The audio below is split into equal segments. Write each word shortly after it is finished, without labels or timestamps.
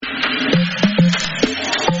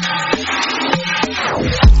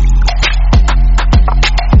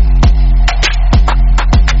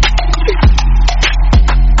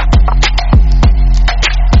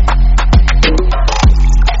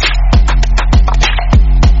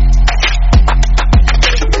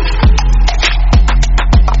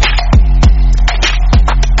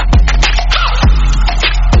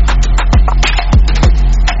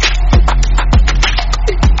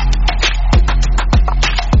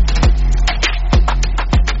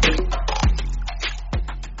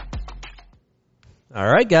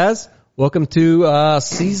All right, guys. Welcome to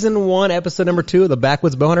Season 1, Episode number 2 of the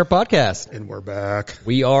Bbh Podcast. And we're back.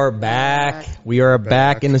 We are back. We are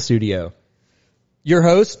back in the studio. Your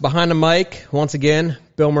host, behind the mic, once again,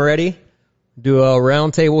 Bill Moretti. Do a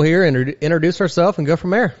round table here and introduce ourselves and go from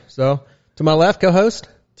there. So, to my left, co-host.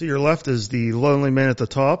 To your left is the lonely man at the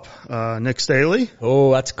top, Nick Staley.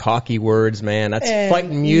 Oh, that's cocky words, man. That's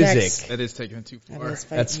fighting music. Next. That is taking it too far.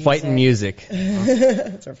 That's fighting music.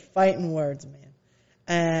 Those are fighting words, man.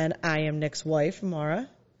 And I am Nick's wife, Mara,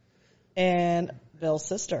 and Bill's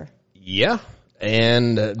sister. Yeah.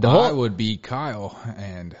 And I would be Kyle,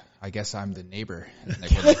 and I guess I'm the neighbor.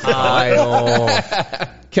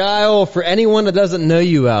 Kyle, for anyone that doesn't know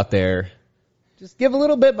you out there, just give a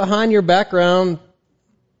little bit behind your background.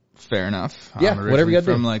 Fair enough. Yeah, I'm whatever you got to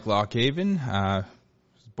do. from like Lock Haven. Was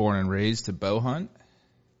born and raised to bow hunt.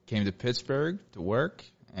 Came to Pittsburgh to work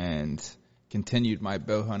and continued my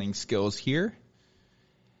bow hunting skills here.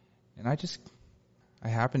 And I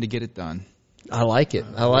happened to get it done. I like it.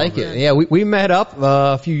 Yeah, we met up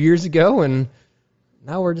a few years ago, and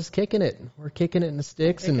now we're just kicking it. We're kicking it in the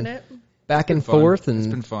sticks back and forth, and it's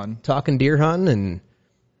been fun. Talking deer hunting, and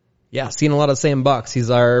yeah, seeing a lot of the same bucks. He's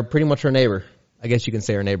pretty much our neighbor. I guess you can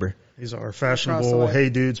say our neighbor. He's our fashionable, hey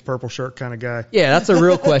dudes, purple shirt kind of guy. Yeah, that's a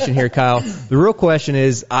real question here, Kyle. The real question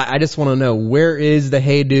is, I just want to know, where is the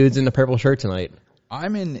hey dudes in the purple shirt tonight?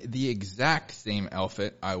 I'm in the exact same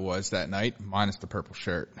outfit I was that night, minus the purple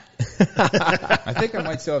shirt. I think I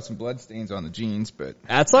might still have some blood stains on the jeans, but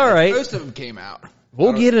that's all right. Most of them came out.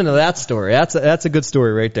 We'll get into that story. That's a good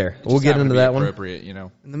story right there. We'll get into that one. Appropriate, you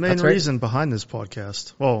know. And the main reason behind this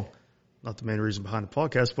podcast, well, not the main reason behind the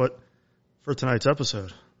podcast, but for tonight's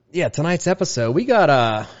episode. Yeah, tonight's episode, we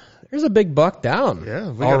got there's a big buck down.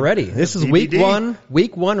 Yeah, already. This is week one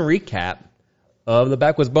recap of the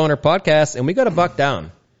Backwoods Boner Podcast, and we got a buck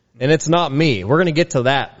down. And it's not me. We're going to get to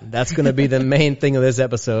that. That's going to be the main thing of this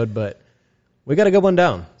episode, but we got a good one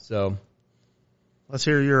down. So let's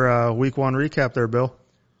hear your week 1 recap there, Bill.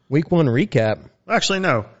 Week 1 recap? Actually,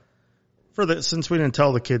 no. Since we didn't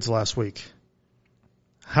tell the kids last week,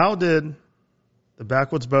 how did the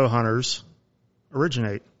Backwoods Bow Hunters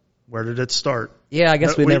originate? Where did it start? Yeah, I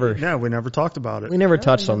guess we never talked about it. We never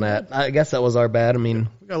touched on that. I guess that was our bad. I mean,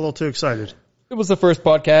 we got a little too excited. It was the first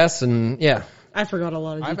podcast, and yeah. I forgot a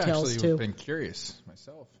lot of details, I've actually been curious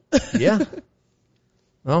myself. Yeah.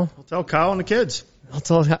 Well, I'll tell Kyle and the kids. I'll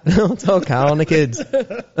tell Kyle and the kids.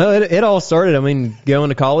 It all started, going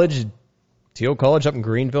to college, Teal College up in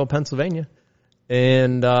Greenville, Pennsylvania.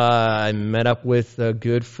 And I met up with a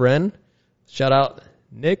good friend. Shout out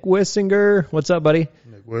Nick Wissinger. What's up, buddy?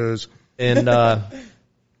 Nick Wiz. And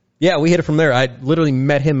yeah, we hit it from there. I literally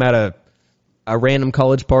met him at a random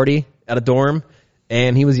college party at a dorm,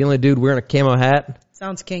 and he was the only dude wearing a camo hat.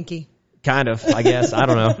 Sounds kinky. Kind of, I guess. I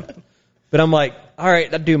don't know. But I'm like, all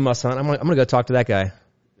right, that dude must hunt. I'm going to go talk to that guy.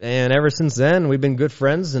 And ever since then, we've been good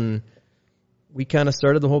friends, and we kind of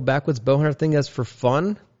started the whole Backwoods Bow Hunter thing as for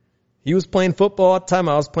fun. He was playing football at the time.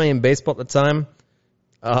 I was playing baseball at the time.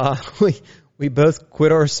 We both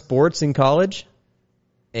quit our sports in college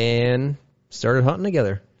and started hunting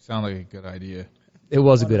together. Sound like a good idea. It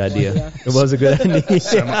was a good idea. It was a good idea.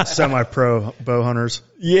 Semi-pro bow hunters.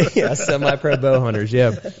 Yeah, semi-pro bow hunters,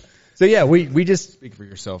 yeah. So, yeah, we just... Speak for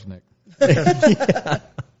yourself, Nick. Yeah.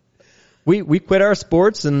 We quit our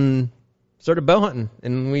sports and started bow hunting,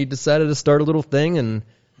 and we decided to start a little thing and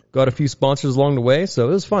got a few sponsors along the way, so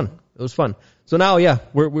it was fun. So now, yeah,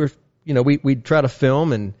 we're we try to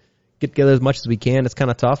film and get together as much as we can. It's kind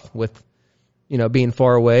of tough with, being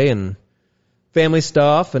far away and family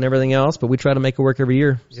stuff and everything else, but we try to make it work every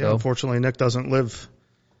year. So. Yeah, unfortunately, Nick doesn't live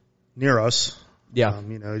near us. Yeah.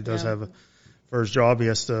 He does have, for his job, he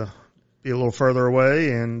has to be a little further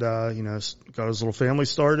away and, got his little family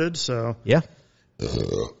started, so. Yeah.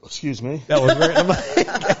 Excuse me. That was very...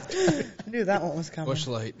 I knew that one was coming. Bush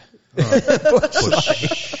light.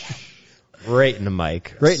 Right in the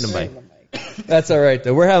mic. That's all right,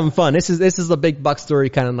 though. We're having fun. This is a big buck story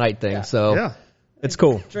kind of night thing, so. Yeah. It's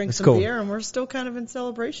cool. Drink some beer, and we're still kind of in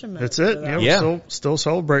celebration mode. That's it. We're still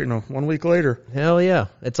celebrating them 1 week later. Hell yeah.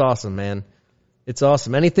 It's awesome, man. It's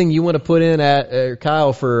awesome. Anything you want to put in at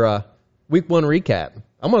Kyle for week 1 recap?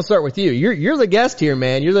 I'm going to start with you. You're the guest here,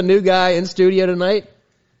 man. You're the new guy in studio tonight.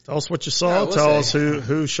 Tell us what you saw. Tell us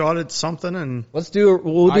who shot at something, and we'll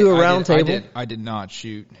do a round table. I did not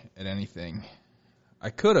shoot at anything.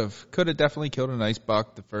 I could have definitely killed a nice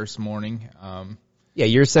buck the first morning. Yeah,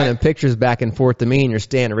 you're sending pictures back and forth to me, and you're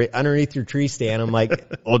standing right underneath your tree stand. I'm like,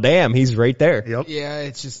 oh, damn, he's right there. Yep. Yeah,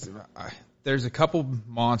 it's just there's a couple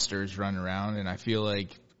monsters running around, and I feel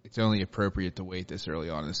like it's only appropriate to wait this early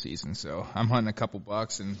on in the season. So I'm hunting a couple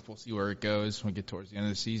bucks, and we'll see where it goes. When we get towards the end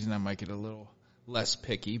of the season, I might get a little less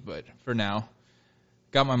picky, but for now,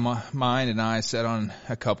 got my mind and eyes set on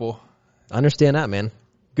a couple. I understand that, man.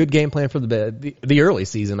 Good game plan for the early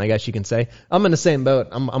season, I guess you can say. I'm in the same boat.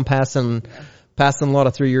 I'm passing a lot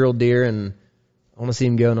of 3-year-old deer, and I want to see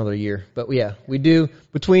him go another year. But yeah, we do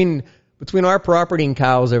between our property and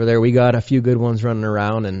Kyle's over there. We got a few good ones running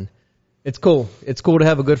around, and it's cool. It's cool to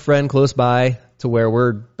have a good friend close by to where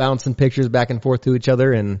we're bouncing pictures back and forth to each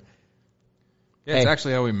other. And yeah, it's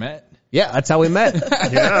actually how we met. Yeah, that's how we met.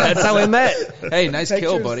 That's how we met. Hey, nice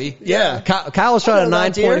kill, buddy. Yeah, Kyle shot a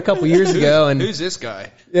 9-point a couple years ago, and who's this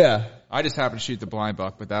guy? Yeah, I just happened to shoot the blind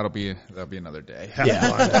buck, but that'll be another day.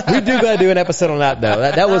 Yeah, we do gotta do an episode on that though.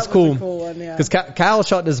 That was cool. Because Kyle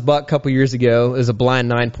shot this buck a couple years ago. It was a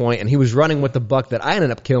blind 9-point, and he was running with the buck that I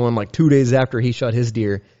ended up killing like 2 days after he shot his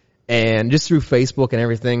deer. And just through Facebook and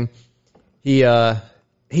everything,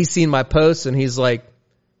 he's seen my posts, and he's like.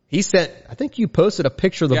 I think you posted a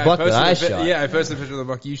picture of the buck that I shot. Yeah, I posted a picture of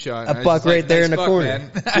the buck you shot. A buck right there in the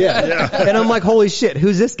corner. Yeah. And I'm like, holy shit,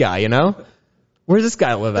 who's this guy, you know? Where's this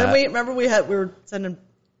guy live at? Remember we were sending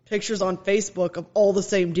pictures on Facebook of all the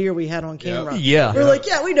same deer we had on camera. Yeah. We're like,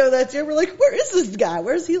 yeah, we know that deer. We're like, where is this guy?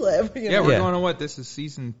 Where does he live? You know? We're going on what? This is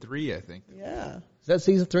season 3, I think. Yeah. Is that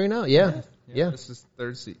season 3 now? Yeah. This is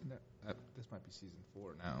third season. This might be season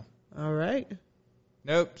 4 now. All right.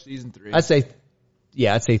 Nope, season 3. I'd say 3.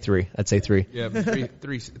 Yeah,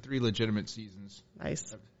 three legitimate seasons.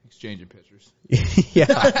 Nice. Exchanging pictures. Yeah.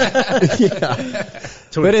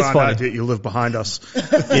 Till we find out that you live behind us.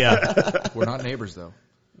 Yeah. We're not neighbors, though.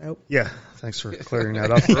 Nope. Yeah. Thanks for clearing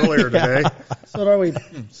that up earlier today. So what are we?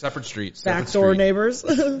 Separate streets. Backdoor neighbors?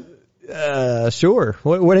 Sure.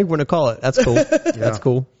 What do you want to call it? That's cool. That's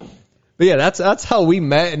cool. But yeah, that's how we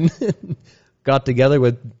met and got together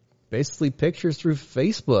with basically pictures through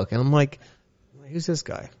Facebook. And I'm like, who's this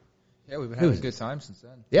guy? Yeah, we've been having a good time since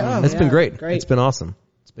then. Yeah, it's been great. It's been awesome.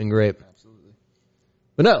 It's been great. Absolutely.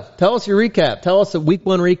 But no, tell us your recap. Tell us a week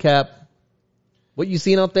 1 recap. What you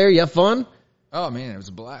seen out there? You have fun? Oh, man, it was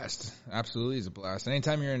a blast. Absolutely, it's a blast.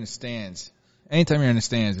 Anytime you're in the stands,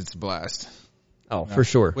 it's a blast. Oh, for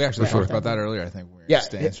sure. We actually talked about that earlier, I think. When we were in the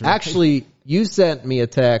stands. Actually, you sent me a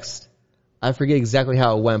text. I forget exactly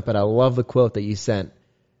how it went, but I love the quote that you sent.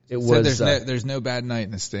 It was there's no bad night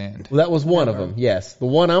in the stand. Well, that was one of them. Yes, the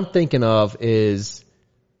one I'm thinking of is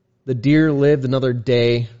the deer lived another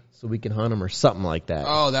day so we can hunt them, or something like that.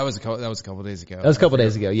 Oh, that was a couple days ago. That was a couple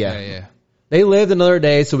days ago. Yeah. They lived another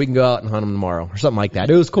day so we can go out and hunt them tomorrow, or something like that.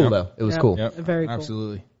 It was cool though. It was cool. Yep. Very cool.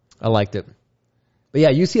 Absolutely. I liked it. But yeah,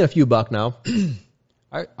 you've seen a few buck now.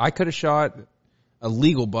 I could have shot a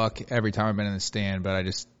legal buck every time I've been in the stand, but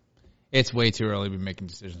it's way too early to be making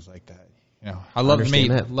decisions like that. You know, I love the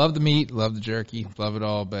meat, love the jerky, love it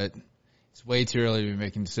all, but it's way too early to be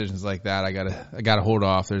making decisions like that. I gotta hold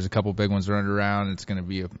off. There's a couple big ones running around. It's going to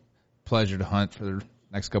be a pleasure to hunt for the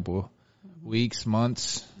next couple weeks,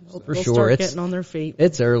 months. For sure, it's getting on their feet.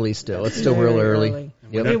 It's early still. It's still real early.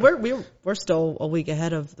 Yep. I mean, we're still a week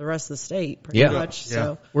ahead of the rest of the state, pretty much. Yeah.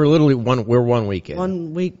 So we're literally 1 week in.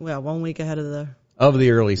 1 week, 1 week ahead of the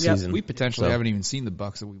early season. We potentially haven't even seen the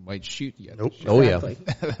bucks that we might shoot yet. Nope. Oh exactly.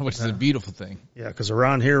 Yeah, which is a beautiful thing. Yeah, because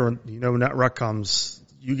around here, when that rut comes,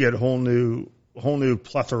 you get a whole new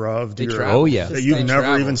plethora of deer. Oh yeah, that you've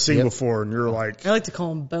never even seen before, and you're like, I like to call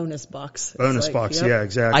them bonus bucks. Bonus bucks, yeah,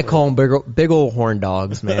 exactly. I call them big old horn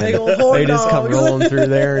dogs, man. Big old horn they just come rolling through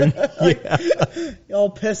there, and you're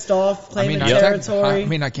all pissed off, claiming territory.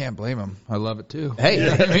 I can't blame them. I love it too. Hey,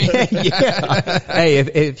 hey,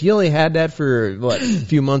 if you only had that for a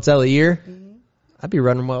few months out of the year, I'd be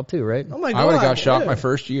running wild too, right? Oh my God, I would have got shot my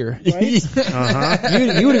first year. Right? You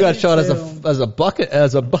would have got shot as a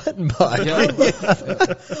button buck.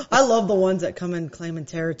 I love the ones that come in claiming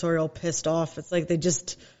territory, all pissed off. It's like they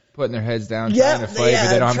just putting their heads down, trying to fight, but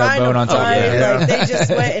they don't have no bone on top of their head. Like they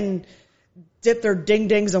just went and dipped their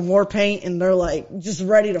ding-dings in war paint, and they're like just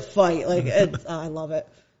ready to fight. Like I love it.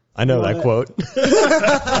 I know that quote.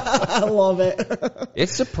 I love it.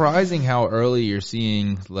 It's surprising how early you're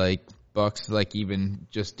seeing like bucks, like even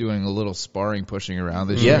just doing a little sparring, pushing around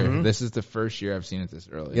this year. Mm-hmm. This is the first year I've seen it this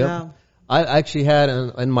early. Yep. Yeah. I actually had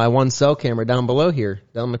in my one cell camera down below here,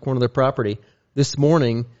 down in the corner of their property, this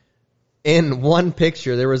morning, in one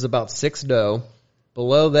picture, there was about 6 doe.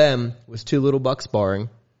 Below them was 2 little bucks sparring,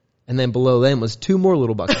 and then below them was 2 more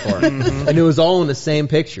little bucks sparring. And it was all in the same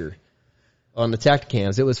picture on the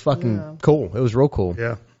Tacticams. It was fucking cool. It was real cool.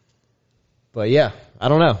 Yeah. But yeah, I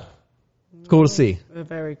don't know. It's cool to see.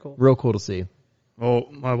 Very cool. Real cool to see. Well,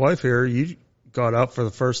 my wife here, you got up for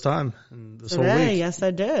the first time in this whole Today, week. yes,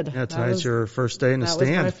 I did. Yeah, That tonight's was- your first day in the That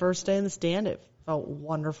stand. was my first day in the stand. It felt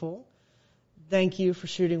wonderful. Thank you for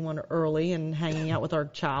shooting one early and hanging out with our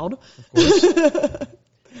child.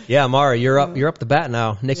 Yeah, Mara, you're up the bat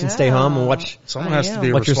now. Nick can stay home and watch. Someone I has to am. be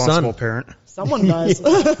a Watch your son. responsible parent. Someone does.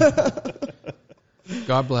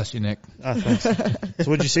 God bless you, Nick. Thanks. So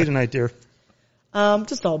what'd you see tonight, dear?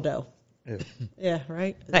 Just all dough. Yeah. Yeah,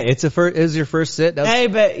 right? Hey, it was your first sit. That was, Hey,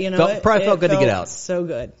 but you know, Probably felt good to get out. So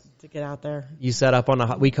good to get out there. You sat up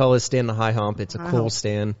on we call this stand the high hump. It's a High cool hump.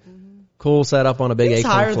 stand. Cool setup on a big It's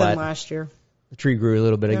acorn higher flat. than last year. The tree grew a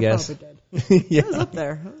little bit, I Yeah, guess. probably did. Yeah. I was up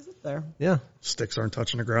there. I was up there. Yeah. Sticks aren't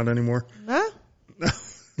touching the ground anymore. Huh?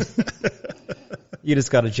 You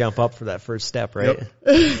just got to jump up for that first step, right?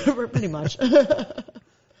 Yep. Pretty much.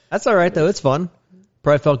 That's all right, though. It's fun.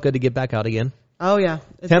 Probably felt good to get back out again. Oh, yeah.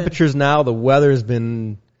 It did. Temperatures now, the weather's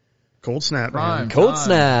been Cold snap, Prime. man. cold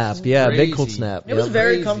snap. Yeah, big cold Crazy. snap. It was Yep.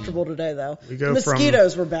 very Crazy. comfortable today, though. We The go from-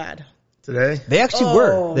 mosquitoes were bad. Today, They actually Oh,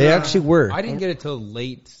 were. They yeah. actually were. I didn't get it till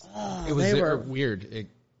late. It was they were- weird. It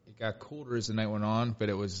got colder as the night went on, but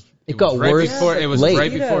it was got right worse before it was late.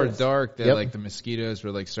 right before Mosquitoes. dark that Yep. like the mosquitoes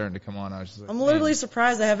were like starting to come on. I was just like, I'm literally man.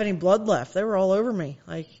 surprised I have any blood left. They were all over me.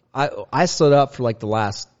 Like, I stood up for like the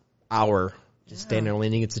last hour, just standing there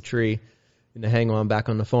leaning against a tree, and to hang on back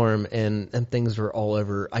on the farm, and things were all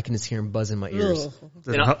over. I can just hear them buzz in my ears.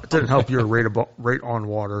 ugh. didn't help your rate on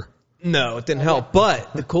water. No, it didn't help.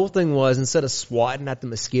 But the cool thing was, instead of swatting at the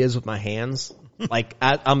mosquitoes with my hands, like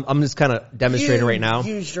I'm just kind of demonstrating right now.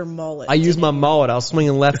 You used your mullet. I used my mullet. I was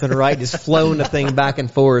swinging left and right, just flowing the thing back and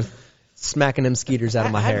forth, smacking them skeeters out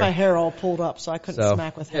of my I had my hair. hair all pulled up, so I couldn't So,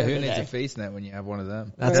 smack with Yeah, hair who needs today. a face net when you have one of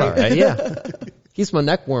them? That's all right. Yeah, keeps my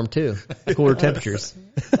neck warm too. Cooler temperatures.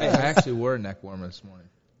 Hey, I actually wore a neck warmer this morning.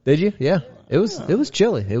 Did you? Yeah. It was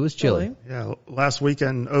chilly. It was chilly. Yeah, last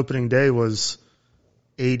weekend opening day was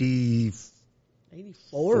 80.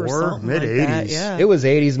 84 or something mid-80s. like that. Yeah. It was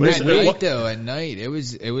 80s. Wait, At wait, night though, at night it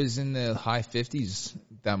was in the high 50s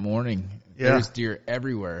that morning. Yeah. There was deer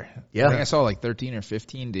everywhere. Yeah. I think I saw like 13 or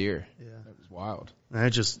 15 deer. Yeah. It was wild. And it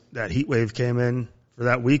just, that heat wave came in for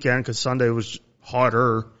that weekend because Sunday was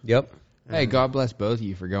hotter. Yep. Hey, God bless both of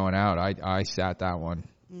you for going out. I sat that one.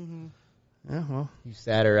 Yeah, well, You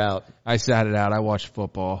sat her out. I sat it out. I watched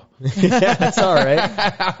football. Yeah, that's all right.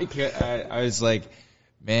 I was like,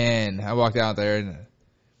 man, I walked out there and I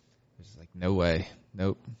was like, no way.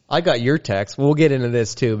 Nope. I got your text. We'll get into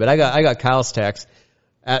this too, but I got Kyle's text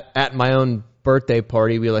at my own birthday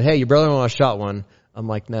party. Be like, hey, your brother want to shot one. I'm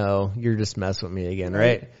like, no, you're just messing with me again,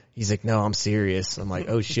 right? He's like, no, I'm serious. I'm like,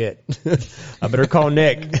 oh shit, I better call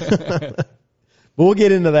Nick. But we'll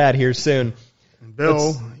get into that here soon.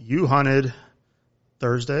 Bill, you hunted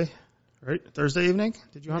Thursday, right? Thursday evening?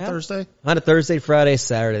 Did you hunt Yeah. Thursday? Hunted Thursday, Friday,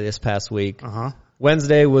 Saturday this past week. Uh-huh.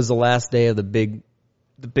 Wednesday was the last day of the big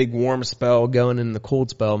warm spell going in the cold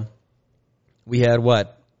spell. We had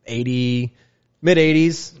mid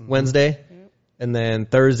 80s Wednesday, and then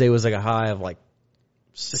Thursday was like a high of like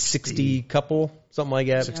 60 couple, something like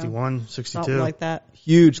that. 61, 62. Something like that.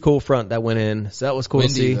 Huge cold front that went in, so that was cool to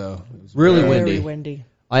Windy see. though. It was Really Very windy. windy.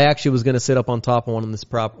 I actually was going to sit up on top of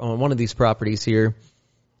one of these properties here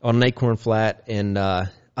on an acorn flat, and I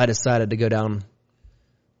decided to go down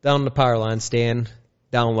the power line, stand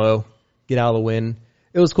down low, get out of the wind.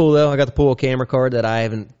 It was cool though. I got to pull a camera card that I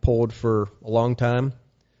haven't pulled for a long time.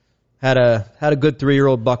 Had a good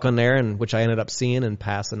 3-year-old buck on there, and which I ended up seeing and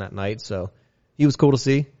passing that night. So he was cool to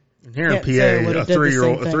see. And here in Can't say I PA, would've a did the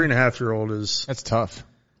 3-year-old, same a thing. 3.5-year-old is, That's tough.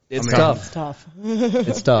 It's mean- tough. It's tough.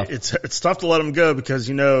 It's tough. it's tough to let them go because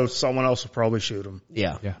someone else will probably shoot them.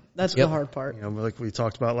 Yeah. Yeah. That's Yep. the hard part. Like we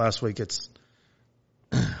talked about last week, it's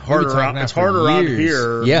We were harder talking out. that It's for harder around years.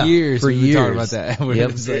 here. Yeah, years for we were talking years. about that. Yep.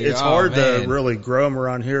 It's like, It's oh, hard man. to really grow them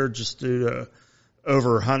around here just due to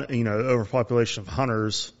overpopulation of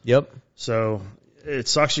hunters. Yep. So it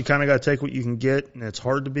sucks. You kind of got to take what you can get, and it's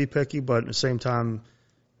hard to be picky, but at the same time,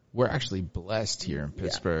 We're actually blessed here in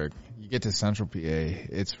Pittsburgh. You get to Central PA,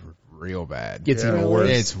 it's real bad. Gets Yeah. even worse.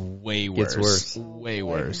 It's way worse. Gets worse. Way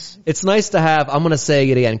worse. It's nice to have, I'm going to say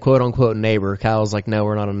it again, quote unquote neighbor. Kyle's like, no,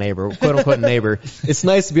 we're not a neighbor. Quote unquote neighbor. It's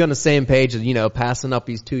nice to be on the same page as, passing up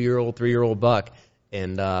these 2-year-old, 3-year-old buck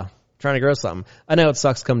and, trying to grow something. I know it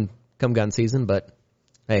sucks come gun season, but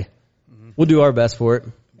hey, we'll do our best for it.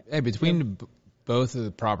 Hey, between both of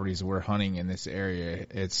the properties that we're hunting in this area,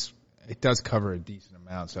 it does cover a decent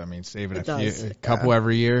amount. So I mean, saving It a does. couple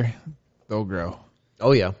every year, they'll grow.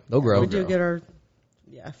 Oh yeah, they'll grow. We do get a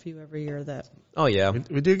few every year that. Oh yeah.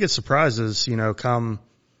 we do get surprises, come.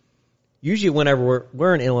 Usually whenever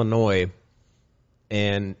we're in Illinois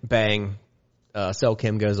and bang, cell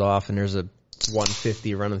cam goes off and there's a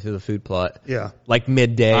 150 running through the food plot. Yeah. Like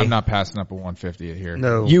midday. I'm not passing up a 150 here.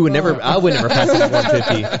 No. You would never. I would never pass up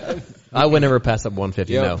 150. I would never pass up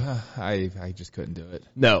 150. Yep. No. I just couldn't do it.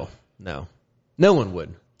 No. No one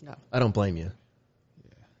would. No. I don't blame you.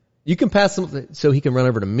 You can pass him so he can run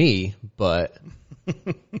over to me, but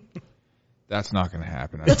That's not going to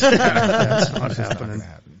happen. That's not It's not happening. going to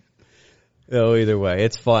happen. oh, either way,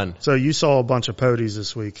 it's fun. So you saw a bunch of podies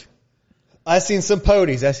this week. I seen some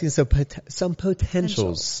podies. I seen some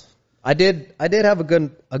potentials. I did have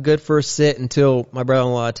a good first sit until my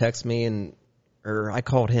brother-in-law texted me or I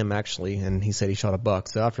called him actually, and he said he shot a buck.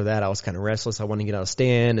 So after that, I was kind of restless. I wanted to get out of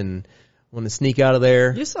stand and wanted to sneak out of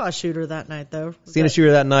there. You saw a shooter that night, though. Seen a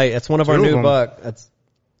shooter that night. That's one of our Two of new them. buck.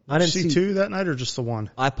 I Did didn't you see two that night or just the one?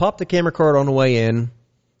 I popped the camera card on the way in,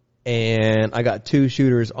 and I got two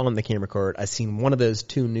shooters on the camera card. I seen one of those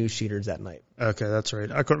two new shooters that night. Okay, that's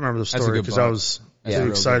right. I couldn't remember the a story good because buck. I was That's a too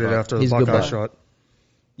real excited good buck. after the He's a buck good I buck. shot.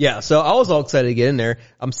 Yeah, so I was all excited to get in there.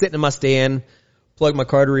 I'm sitting in my stand, plug my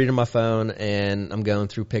card reader in my phone, and I'm going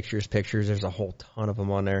through pictures. There's a whole ton of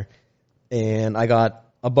them on there. And I got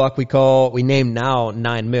a buck we named now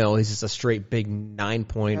 9mm. He's just a straight big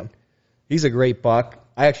 9-point. Yep. He's a great buck.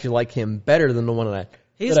 I actually like him better than the one that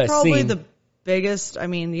He's I probably seen. the biggest. I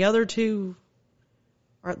mean, the other two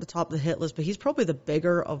are at the top of the hit list, but he's probably the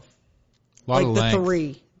bigger of A lot like of the length.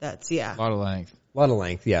 three. That's yeah. A lot of length. A lot of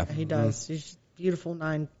length, yeah. He does. He's beautiful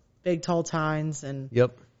 9 big tall tines, and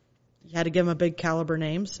Yep. you had to give him a big caliber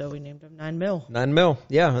name, so we named him 9mm. 9mm,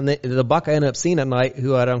 yeah. And the buck I ended up seeing at night,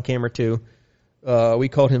 who I had on camera too, we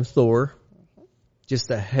called him Thor.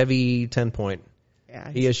 Just a heavy 10-point.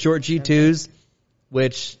 Yeah, He has short G2s,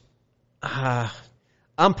 which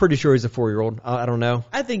I'm pretty sure he's a 4-year-old. I don't know.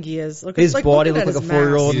 I think he is. Look, His body looking looked at like a his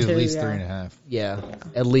 4-year-old. mask, He's at too, least yeah. 3.5. Yeah,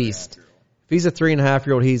 at least. If he's a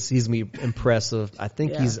 3.5-year-old, he's gonna be impressive. I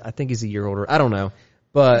think Yeah. he's a year older. I don't know,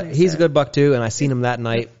 but think he's so. a good buck too. And I seen him that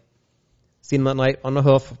night. Seen him that night on the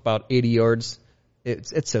hoof, about 80 yards.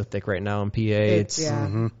 It's so thick right now in PA. It's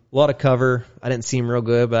yeah. a lot of cover. I didn't see him real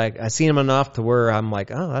good, but I seen him enough to where I'm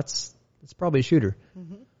like, oh, that's probably a shooter.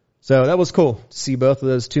 So that was cool to see both of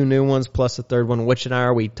those two new ones plus the third one, which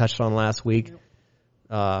we touched on last week.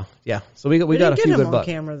 Yeah, so we got We a didn't few get him good on bucks.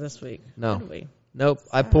 camera this week. No. Did we? Nope,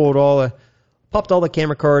 I popped all the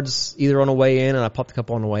camera cards either on the way in, and I popped a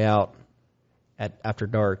couple on the way out after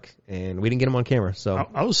dark, and we didn't get them on camera. So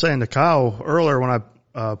I was saying to Kyle earlier when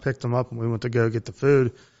I picked him up and we went to go get the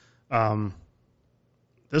food.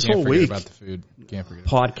 This Can't whole forget week, about the food. Can't forget.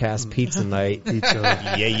 podcast pizza night,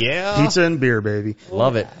 pizza, yeah, pizza and beer, baby.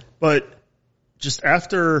 love it. But just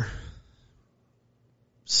after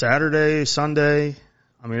Saturday, Sunday,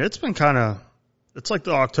 I mean, it's been it's like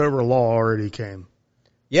the October lull already came.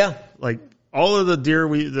 Yeah, Like all of the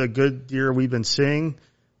good deer we've been seeing,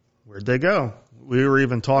 where'd they go? We were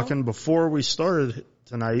even talking before we started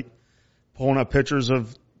tonight, pulling up pictures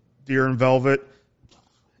of deer in velvet.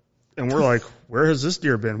 And we're like, where has this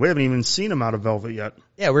deer been? We haven't even seen him out of velvet yet.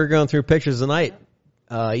 yeah, we were going through pictures tonight,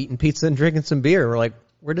 eating pizza and drinking some beer. We're like,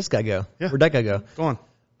 where'd this guy go? Yeah. Where'd that guy go? Go on.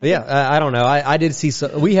 But yeah, I don't know. I did see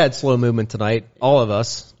we had slow movement tonight. All of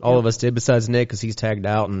us did, besides Nick because he's tagged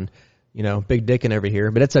out and big dick and every here.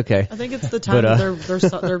 But it's okay. I think it's the time But,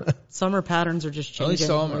 that their summer patterns are just I only changing.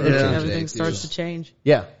 saw him Everything- earlier Everything today, starts too. to change.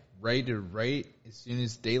 Yeah, Right as soon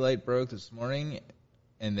as daylight broke this morning,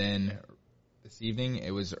 and then this evening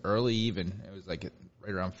it was early even. It was like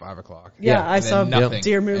right around 5 o'clock. Yeah, Yeah. I And saw then nothing.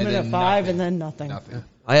 deer And movement then at 5 nothing. and then nothing. Nothing.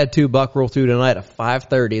 I had 2 buck roll through tonight at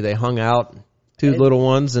 5:30. They hung out, 2 little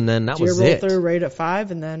ones, and then that Deer was roll it. through right at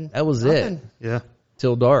 5 and then That was nothing. it Yeah.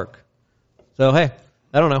 till dark. So hey,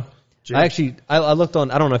 I don't know. Jim. I looked on.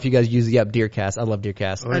 I don't know if you guys use the app Deercast. I love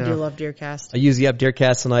Deercast. Oh, I yeah. do love Deercast. I used the app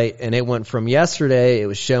Deercast tonight, and it went from yesterday. It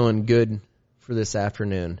was showing good for this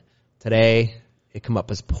afternoon. Today, it come up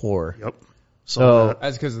as poor. Yep. So Saw that.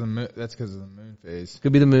 That's because of the moon. That's because of the moon phase.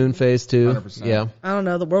 could be the moon phase too. 100%. Yeah. I don't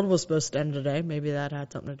know. The world was supposed to end today. Maybe that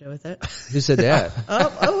had something to do with it. Who said that?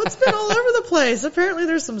 It's been all over the place. Apparently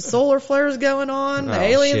there's some solar flares going on. The Oh,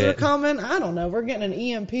 aliens shit. are coming. I don't know. We're getting an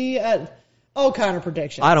EMP at all kind of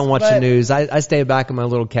predictions. I don't watch But the news. I stay back in my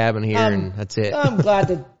little cabin here, and that's it. I'm glad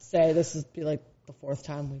to say this is be like the 4th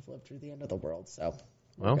time we've lived through the end of the world. So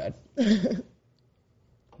we're Well, good. But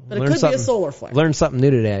it learn could be a something- solar flare. Learned something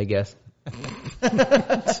new today, I guess.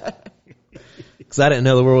 Because I didn't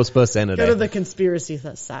know the world was supposed to end Go to today. the conspiracy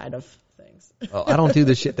side of things. Well, I don't do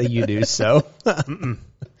the shit that you do, so.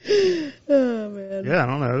 Oh man. Yeah, I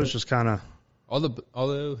don't know. It was just kind of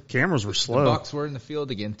Although cameras were the slow. Bucks were in the field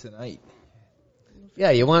again tonight.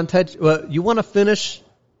 Yeah, you want to touch? Well, you want to finish?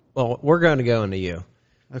 Well, we're going to go into you.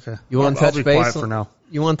 Okay. You wanna I'll touch be base quiet on- for now.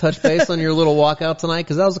 You want to touch base on your little walkout tonight?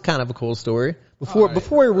 Because that was kind of a cool story. Before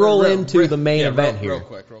we roll into the main event here.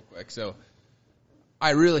 Real quick. So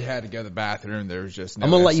I really had to go to the bathroom. There was just no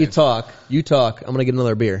I'm going to let you talk. You talk. I'm going to get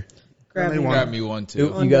another beer. Grab me one,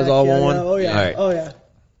 too. You guys all want one? Oh, yeah. All right. Oh, yeah.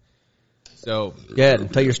 So Go ahead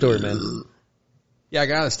and tell your story, man. yeah, I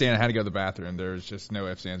got out of the stand. I had to go to the bathroom. There was just no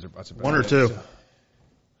ifs, ands, or buts about it. One or two? So,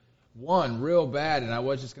 one real bad, and I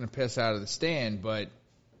was just going to piss out of the stand, but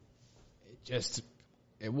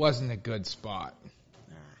it wasn't a good spot.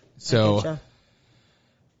 So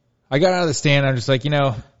I got out of the stand. I'm just like,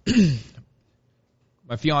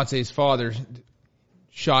 my fiance's father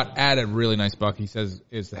shot at a really nice buck. He says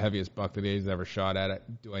it's the heaviest buck that he's ever shot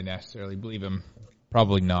at. Do I necessarily believe him?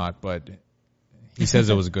 Probably not, but he says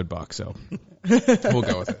it was a good buck, so we'll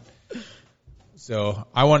go with it. So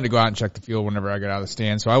I wanted to go out and check the field whenever I got out of the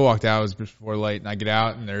stand. So I walked out. It was before light, and I get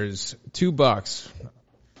out, and there's two bucks.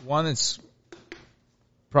 One that's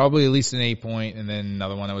probably at least an 8-point, and then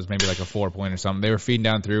another one that was maybe like a 4-point or something. They were feeding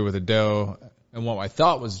down through with a doe and what I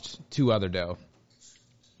thought was two other doe.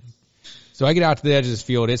 So I get out to the edge of this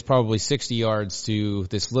field. It's probably 60 yards to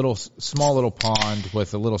this small little pond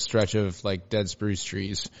with a little stretch of like dead spruce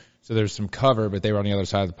trees. So there's some cover, but they were on the other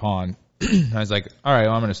side of the pond. I was like, all right,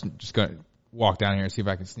 well, I'm just going to walk down here and see if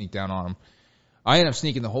I can sneak down on them. I ended up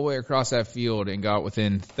sneaking the whole way across that field and got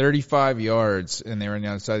within 35 yards, and they were on the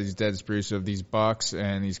other side of these dead spruce of these bucks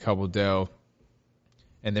and these couple doe.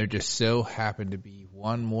 And there just so happened to be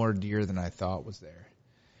one more deer than I thought was there.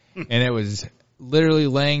 And it was literally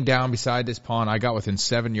laying down beside this pond. I got within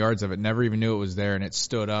 7 yards of it, never even knew it was there, and it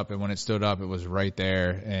stood up. And when it stood up, it was right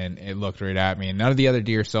there, and it looked right at me. And none of the other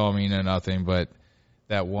deer saw me, no nothing, but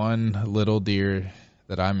that one little deer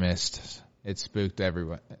that I missed, it spooked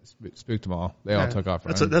everyone. It spooked them all. They all took off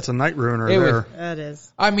running. That's a night ruiner there. That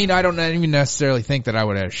is. I mean, I don't even necessarily think that I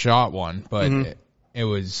would have shot one, but it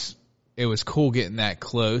was cool getting that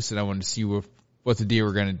close, and I wanted to see what the deer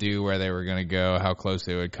were going to do, where they were going to go, how close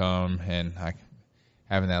they would come, and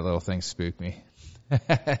having that little thing spook me.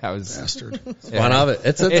 I was bastard. Fun of it.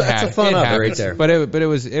 It's a fun of it right there. But it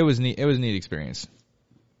was neat. It was a neat experience.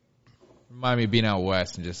 Remind me of being out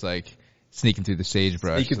west and just like sneaking through the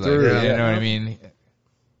sagebrush. Sneaking through, you know what I mean?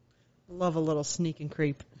 Love a little sneak and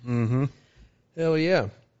creep. Mm-hmm. Hell yeah.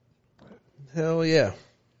 Hell yeah.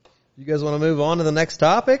 You guys want to move on to the next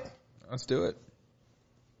topic? Let's do it.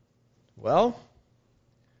 Well,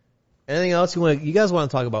 anything else you guys want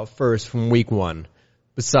to talk about first from week one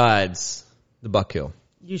besides the buck kill?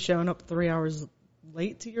 You showing up 3 hours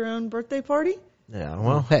late to your own birthday party? Yeah,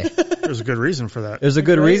 well, hey. There's a good reason for that. There's a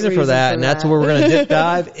good reason for that, and that's where we're going to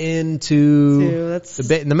dive into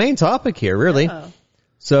the main topic here, really. Yeah.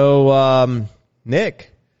 So,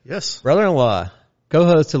 Nick. Yes. Brother-in-law,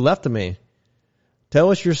 co-host to the left of me.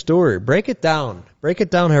 Tell us your story. Break it down. Break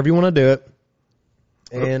it down however you want to do it.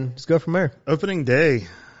 And just go from there. Opening day,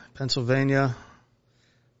 Pennsylvania.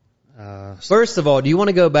 First of all, do you want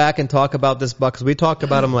to go back and talk about this buck? Because we talked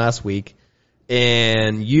about him last week.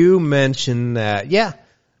 And you mentioned that,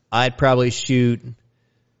 I'd probably shoot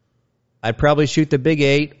the Big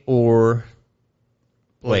 8 or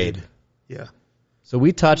Blade. Yeah. So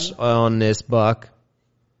we touched on this buck,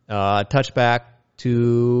 touched back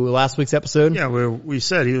to last week's episode. Yeah, we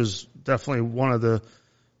said he was definitely one of the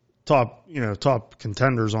top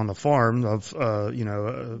contenders on the farm of,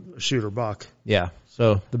 a shooter buck. Yeah.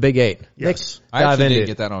 So the Big 8. Yes. I actually didn't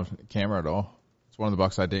get that on camera at all. It's one of the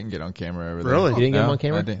bucks I didn't get on camera over there. Really? You didn't get him on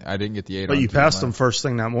camera? I didn't get the 8 on camera. But you passed him first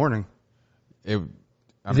thing that morning. I'm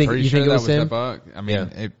think pretty sure it that was was him? the buck. I mean,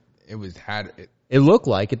 it It looked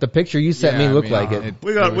like it. The picture you sent me looked like it.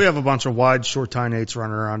 We have a bunch of wide short tine 8s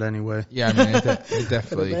running around anyway. Yeah, I mean, it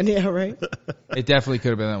definitely. Yeah, right. It definitely could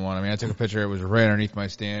have been that one. I mean, I took a picture. It was right underneath my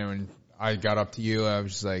stand. When I got up to you, I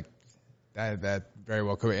was just like, that very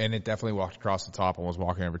well could. And it definitely walked across the top and was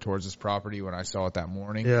walking over towards this property when I saw it that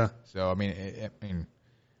morning. Yeah. So I mean,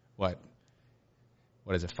 what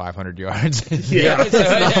is it? 500 yards? Yeah.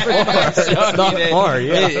 It's not far.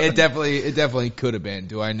 Yeah. It definitely could have been.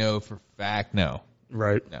 Do I know for fact? No.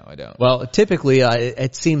 Right. No, I don't. Well, typically,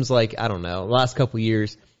 it seems like, I don't know, the last couple of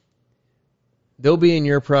years, they'll be in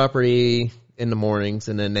your property in the mornings,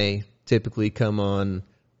 and then they typically come on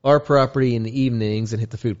our property in the evenings and hit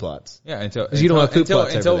the food plots. Yeah, until you don't have food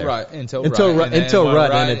plots until over rut, there. until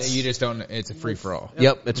rut, and it's you just don't. It's a free for all.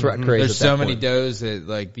 Yep, it's crazy. There's at so that many point. does that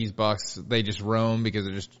like these bucks, they just roam because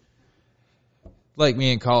they're just like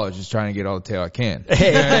me in college, just trying to get all the tail I can.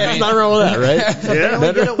 Hey, there's nothing wrong with that, right? Yeah. We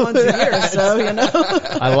get it once a year,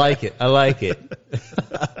 so, I like it.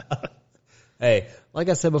 Hey, like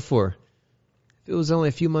I said before, if it was only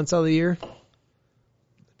a few months out of the year, I'd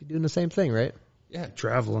be doing the same thing, right? Yeah.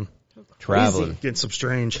 Traveling. Traveling. Getting some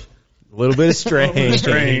strange. A little bit of strange.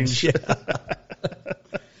 Strange.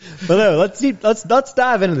 But no, let's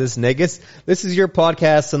dive into this, Nick. This is your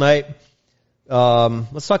podcast tonight.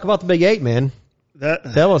 Let's talk about the Big 8, man.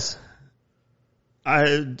 Tell us.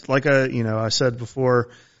 I said before,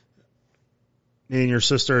 me and your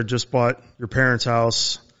sister had just bought your parents'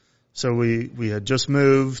 house, so we had just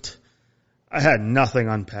moved. I had nothing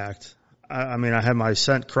unpacked. I had my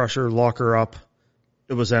scent crusher locker up.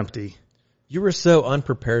 It was empty. You were so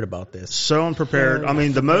unprepared about this. So unprepared.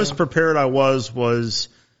 The most prepared I was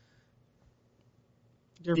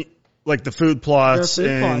like the food plots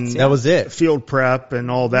and that was it. Field prep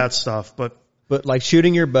and all that stuff. But like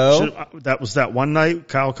shooting your bow. That was that one night.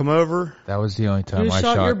 Kyle come over. That was the only time You I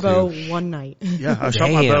shot shot your bow too. one night. Yeah, I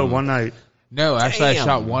shot my bow one night. No, actually, Damn. I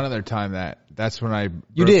shot one other time. That's when I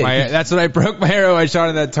You broke did. That's when I broke my arrow. I shot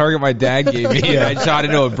at that target my dad gave me. I shot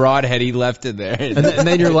into a broadhead. He left it there. And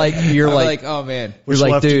then you're like, oh man. Which You're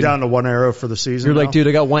like, left you dude. down to one arrow for the season. you're like, now? dude,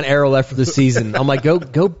 I got one arrow left for the season. I'm like, go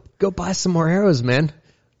buy some more arrows, man.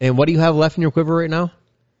 And what do you have left in your quiver right now?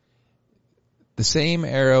 The same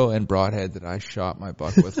arrow and broadhead that I shot my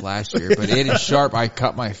buck with last year, but it is sharp. I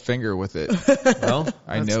cut my finger with it. Well,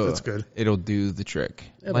 I know that's good. It'll do the trick.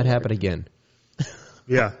 might happen again.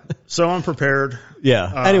 Yeah. So unprepared.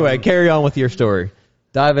 Yeah. Anyway, carry on with your story.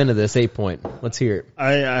 Dive into this 8-point. Let's hear it.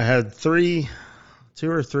 I had two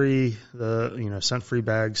or three scent-free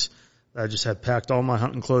bags that I just had packed all my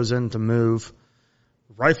hunting clothes in to move.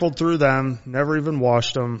 Rifled through them, never even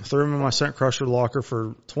washed them, threw them in my scent crusher locker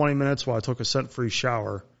for 20 minutes while I took a scent-free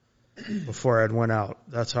shower before I went out.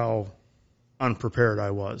 That's how unprepared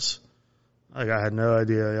I was. I had no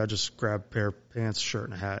idea. I just grabbed a pair of pants, shirt,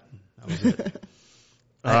 and a hat. That was it.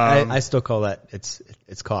 I still call that it's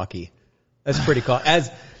cocky. That's pretty cocky.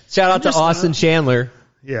 As shout out to Austin Chandler,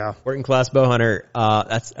 Yeah. working class bow hunter.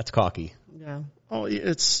 That's cocky. Yeah. Oh,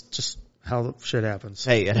 it's just how the shit happens.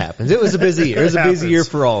 Hey, it happens. It was a busy year. It was a busy year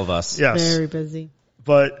for all of us. Yes. Very busy.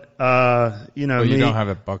 But, But me, you don't have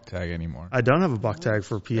a buck tag anymore. I don't have a buck tag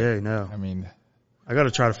for PA, no. I got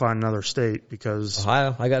to try to find another state because...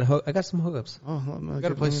 Ohio, I got some hookups. Oh, I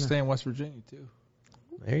got a place to stay in West Virginia too.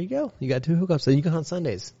 There you go. You got 2 hookups, so you can hunt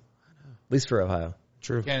Sundays. At least for Ohio.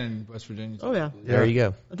 True. You can in West Virginia too. Oh, yeah. There you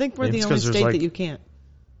go. I think we're Maybe the it's only 'cause there's, state like- that you can't.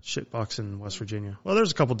 Shit bucks in West Virginia. Well,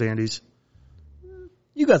 there's a couple dandies.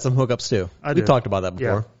 You got some hookups too. I We do. talked about that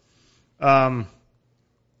before. Yeah.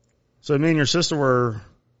 So me and your sister were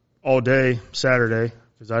all day Saturday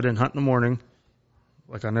because I didn't hunt in the morning,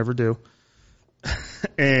 like I never do.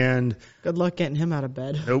 And Good luck getting him out of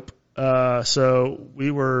bed. nope. So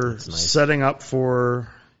we were setting up for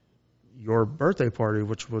your birthday party,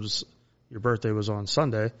 which was your birthday was on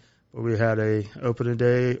Sunday, but we had a opening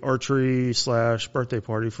day archery / birthday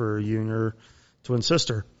party for you and your twin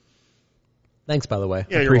sister. Thanks, by the way.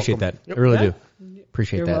 Yeah, I you're appreciate welcome. that. Yep. I really Yeah. do.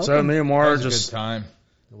 Appreciate You're that. welcome. So me and That Mara was a just good time.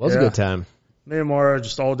 It was a Yeah. good time. Me and Mara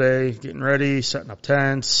just all day getting ready, setting up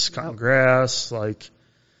tents, cutting grass, like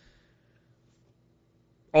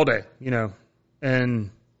all day, And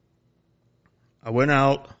I went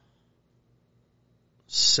out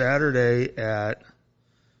Saturday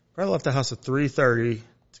probably left the house at 3:30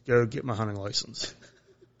 to go get my hunting license.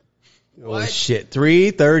 Oh shit!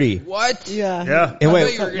 3:30. What? Yeah. Yeah. And I wait,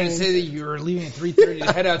 thought you were going to say that you were leaving at 3:30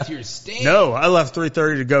 to head out to your stand. No, I left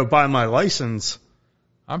 3:30 to go buy my license.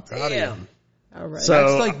 I'm proud of you. All right.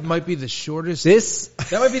 So That's might be the shortest.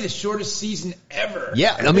 That might be the shortest season ever.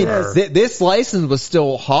 yeah. I mean, this license was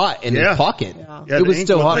still hot in his pocket. Yeah. Yeah, It the was ink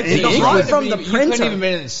still was- hot. the The ink was ink hot. was from the You printer. couldn't even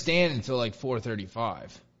been in the stand until like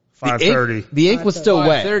 4:35. 5:30. The ink was still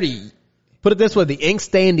wet. 5:30. Put it this way: the ink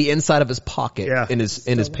stained the inside of his pocket Yeah. in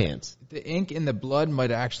his pants. The ink in the blood might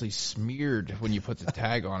have actually smeared when you put the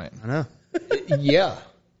tag on it. I know. Yeah,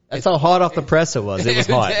 that's how hot off the press it was. It was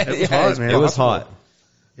hot. It was hot, man. It was hot.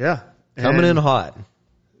 Yeah. Coming in hot.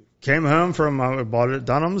 Came home I bought it at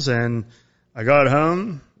Dunham's, and I got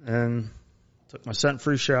home and took my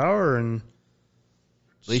scent-free shower, and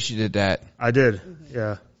At least you did that. I did.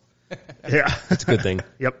 Yeah. Yeah. It's a good thing.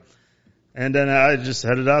 Yep. And then I just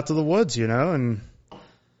headed out to the woods, and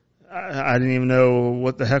I didn't even know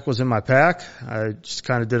what the heck was in my pack. I just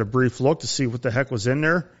kind of did a brief look to see what the heck was in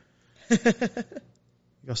there. You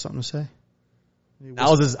got something to say? I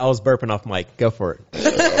was burping off mic. Go for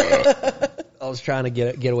it. I was trying to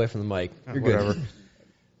get away from the mic. You're good. Whatever.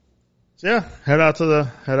 So yeah, head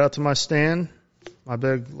out to my stand, my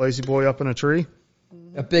big lazy boy up in a tree.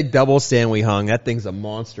 A big double stand we hung. That thing's a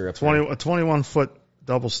monster. Up there. A 21-foot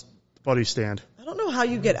double buddy stand. I don't know how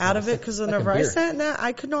you get out of it because whenever I beer. sat in that,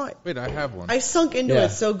 I could not. Wait, I have one. I sunk into Yeah. it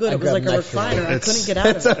so good. I It was like a grabbed that recliner. I It's- couldn't get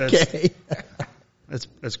out of it. Okay.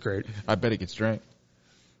 it's great. I bet it gets drank.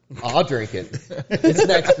 I'll drink it. It's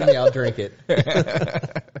next to me. I'll drink it.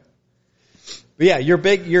 But yeah, your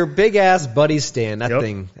big ass buddy stand. That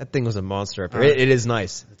thing was a monster up here. It is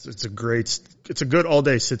nice. It's a good all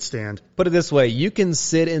day sit stand. Put it this way, you can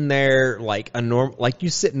sit in there like you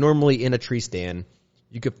sit normally in a tree stand.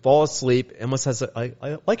 You could fall asleep. It almost has like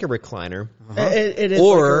a recliner. It is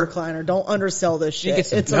like a recliner. Don't undersell this shit. You get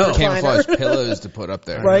some it's a recliner. camouflage pillows to put up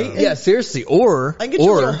there. Right? Yeah, seriously. Or I can get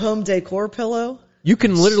you a little home decor pillow. You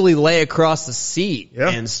can literally lay across the seat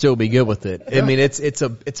and still be good with it. I mean, it's a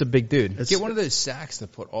big dude. Get one of those sacks to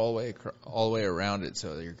put all the way around it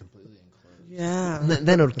so that you're completely enclosed. Yeah. And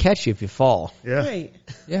then it'll catch you if you fall. Yeah. Right.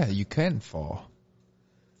 Yeah, you can fall.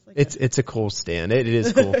 It's a cool stand. It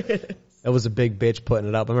is cool. That was a big bitch putting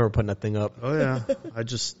it up. I remember putting that thing up. Oh yeah.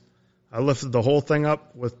 I lifted the whole thing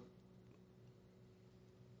up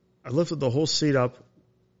I lifted the whole seat up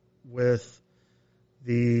with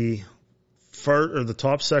the the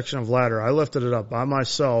top section of ladder. I lifted it up by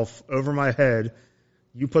myself over my head.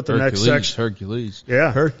 You put the next section. Hercules.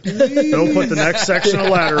 Yeah. Bill put the next section of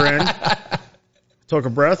ladder in. Took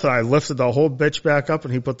a breath. I lifted the whole bitch back up,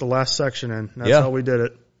 and he put the last section in. That's how we did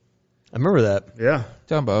it. I remember that. Yeah.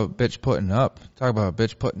 Talking about a bitch putting up. Talk about a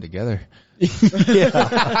bitch putting together.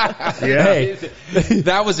 Yeah. Hey,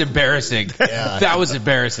 That was embarrassing. That was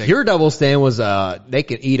embarrassing. your double stand was they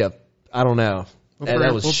could eat I don't know.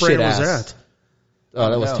 That was what shit brand ass. was that? Oh,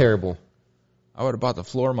 that was No. terrible. I would have bought the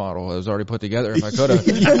floor model. It was already put together if I could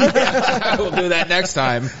have. We'll do that next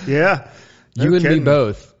time. Yeah. No You and me kidding.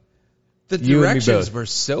 both. The You and me directions both. were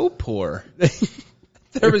so poor.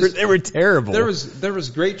 They were terrible. There was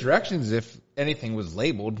great directions if anything was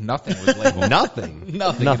labeled. Nothing was labeled. nothing.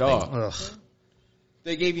 Nothing at all. Ugh.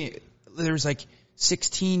 They gave me. There was like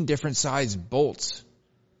 16 different size bolts.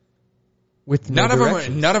 With no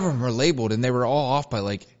None of them were labeled, and they were all off by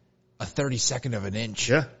like a 32nd of an inch.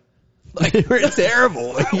 Yeah. Like they were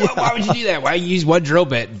terrible. Why would you do that? Why use one drill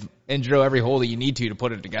bit and drill every hole that you need to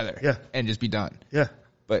put it together? Yeah. And just be done. Yeah.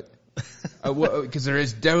 But because there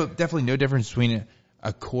is definitely no difference between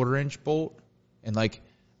a 1/4 inch bolt and like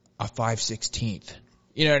a 5/16.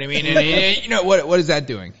 You know what I mean? And you know what is that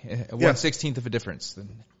doing? 1/16 of a difference.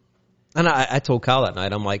 And I told Kyle that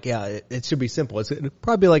night, I'm like, yeah, it should be simple. It'd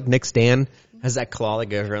probably be like Nick's stand has that claw that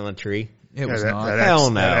goes around the tree. It was not. Hell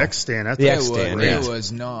no. That X stand. That's The X stand, It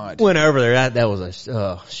was not. Went over there. That was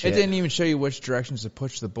shit. It didn't even show you which directions to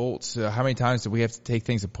push the bolts. How many times did we have to take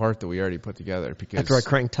things apart that we already put together? Because After I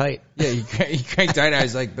cranked tight. yeah, you cranked tight. I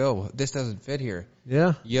was like, Bill, this doesn't fit here.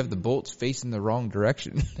 Yeah. You have the bolts facing the wrong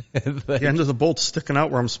direction. the end of the bolt sticking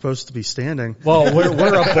out where I'm supposed to be standing. Well,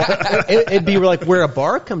 it'd be like where a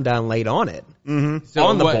bar come down laid on it. So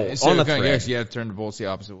On the what- bolt, so on the going- thread. yes, you have to turn the bolts the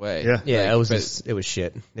opposite way. Yeah. Yeah, Like, it was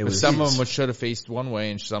shit. It was some of them should have faced one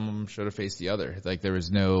way, and some of them should have faced the other. Like there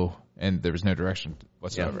was no direction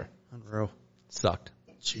whatsoever. Unreal. sucked.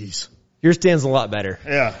 Jeez. Your stand's a lot better.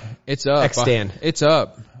 Yeah. It's up. X stand. It's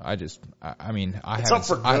up. I mean, I It's haven't. up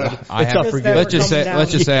for I good. It's haven't- up for good. Let's just Coming say, down.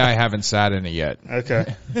 let's just say I haven't sat in it yet.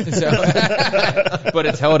 Okay. But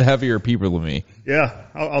it's held heavier people than me. Yeah.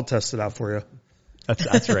 I'll test it out for you.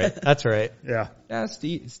 That's right. That's right. Yeah. Yeah,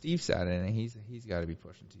 Steve sat in it. He's got to be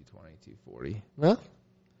pushing 220, 240. Well,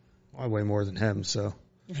 I weigh more than him, so.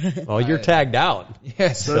 you're tagged out.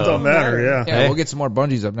 Yes. So it don't matter. Yeah. Yeah, we'll get some more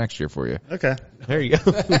bungees up next year for you. Okay. There you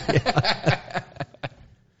go.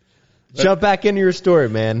 Jump back into your story,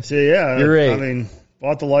 man. So yeah, You're right. I mean,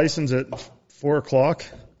 bought the license at 4:00.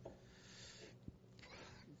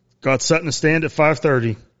 Got set in the stand at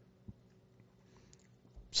 5:30.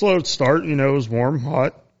 Slow start, it was warm,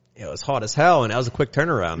 hot. It was hot as hell, and that was a quick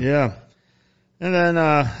turnaround. Yeah. And then,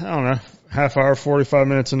 I don't know, half hour, 45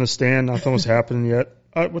 minutes in the stand, nothing was happening yet,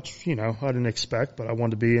 which, I didn't expect, but I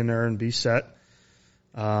wanted to be in there and be set.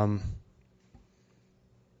 And,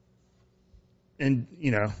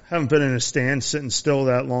 haven't been in a stand sitting still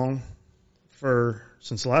that long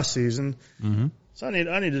since last season. Mm-hmm. So I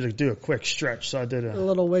needed to do a quick stretch. So I did A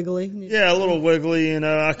little wiggly. a little wiggly,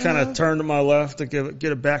 I kind of turned to my left to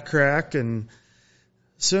get a back crack, and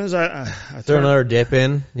as soon as I Throw turned, another dip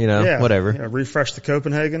in, whatever. yeah, refresh the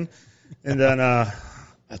Copenhagen, and then as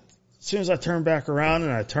soon as I turn back around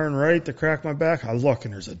and I turn right to crack my back, I look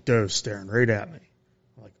and there's a doe staring right at me.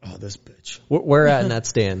 I'm like, oh, this bitch. Where at in that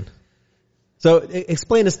stand? So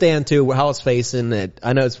explain the stand too, how it's facing it.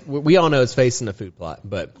 I know we all know it's facing the food plot,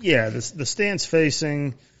 but Yeah, the stand's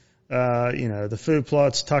facing, the food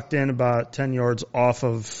plot's tucked in about 10 yards off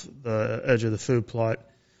of the edge of the food plot.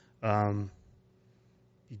 You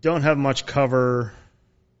don't have much cover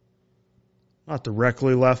not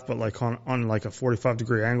directly left, but like on like a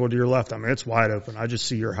 45-degree angle to your left. I mean, it's wide open. I just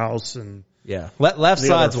see your house and left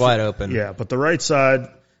side's wide open. Yeah, but the right side,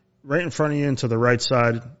 right in front of you and to the right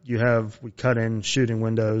side, we cut in shooting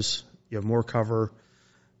windows. You have more cover.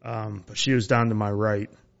 But she was down to my right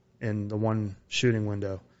in the one shooting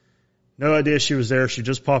window. No idea she was there. She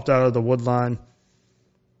just popped out of the wood line,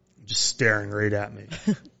 just staring right at me,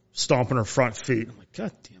 stomping her front feet. I'm like,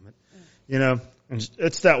 God damn it. You know, and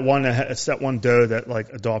it's that one doe that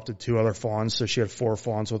like adopted 2 other fawns. So she had 4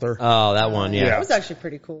 fawns with her. Oh, that one. Yeah. That was actually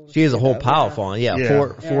pretty cool. She has a whole pile of fawns. Yeah.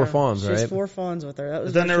 Yeah. Four fawns, She right? has 4 fawns with her. That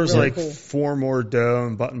was But then there was really like cool. 4 more doe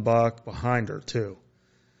and button buck behind her too.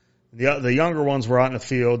 The younger ones were out in the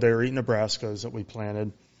field. They were eating Nebraskas that we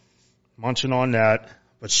planted, munching on that.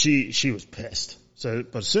 But she was pissed.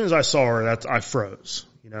 But as soon as I saw her, I froze.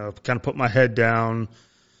 You know, kind of put my head down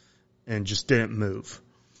and just didn't move.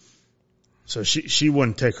 So she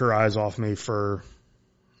wouldn't take her eyes off me for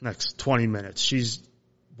the next 20 minutes. She's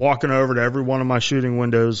walking over to every one of my shooting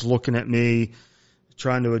windows, looking at me,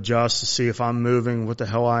 trying to adjust to see if I'm moving, what the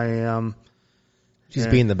hell I am. She's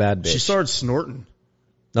being the bad bitch. She started snorting.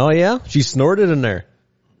 Oh, yeah? She snorted in there.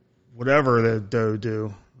 Whatever the doe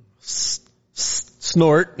do.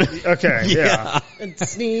 Snort. Okay, yeah. And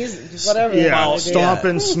sneeze, whatever. Yeah, they do.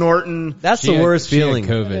 stomping, snorting. That's the worst feeling. She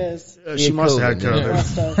had COVID. It is. She must have had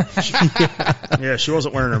COVID, COVID. Yeah, she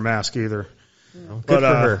wasn't wearing her mask either. Good for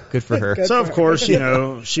her. Good for her. Good So, for of her. course, you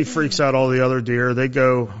know, she freaks out all the other deer. They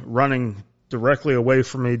go running directly away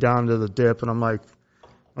from me down to the dip, and I'm like,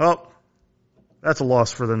 well, that's a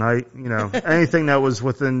loss for the night. You know, anything that was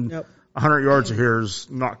within 100 yards of here is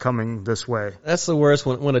not coming this way. That's the worst.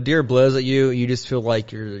 When a deer blows at you, you just feel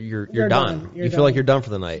like you're done. You feel like you're done for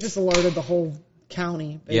the night. Just alerted the whole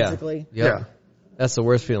county, basically. Yeah. That's the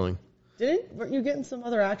worst feeling. Weren't you getting some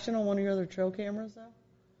other action on one of your other trail cameras, though?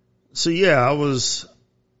 So, yeah, I was,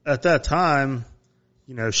 at that time,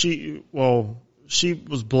 you know, she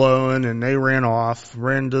was blowing and they ran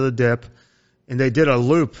to the dip, and they did a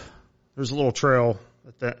loop. There's a little trail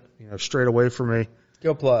straight away from me.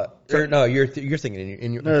 Kill plot. No, you're thinking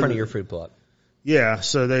in front of your food plot. Yeah,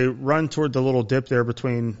 so they run toward the little dip there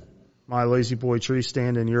between my Lazy Boy tree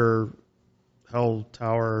stand and your Hell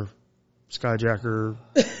Tower Skyjacker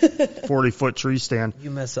 40-foot tree stand.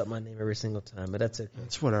 You mess up my name every single time, but that's okay.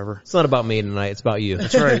 It's whatever. It's not about me tonight. It's about you.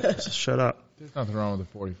 That's right. Just shut up. There's nothing wrong with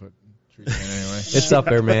a 40-foot tree stand anyway. It's up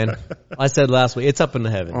there, man. I said last week, it's up in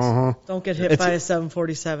the heavens. Uh-huh. Don't get hit by a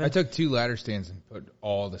 747. I took 2 ladder stands and put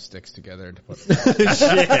all the sticks together to put.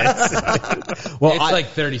 Well, It's like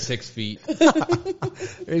 36 feet. But,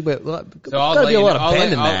 So I'll gotta let be a you lot know- of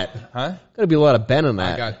bend in I'll- that. Huh? Gotta be a lot of bend in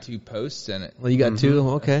that. I got 2 posts in it. Well, you got 2?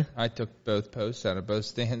 Okay. I took both posts out of both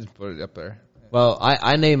stands and put it up there. Well,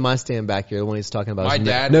 I named my stand back here, the one he's talking about. My is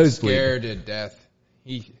dad was nosebleed. scared to death.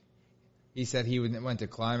 He said he went to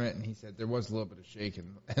climb it, and he said there was a little bit of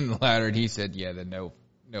shaking in the ladder, and he said, yeah, no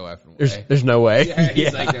effing way. There's no way. Yeah,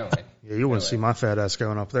 he's like, no way. Yeah, you wouldn't see my fat ass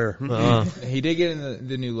going up there. He did get in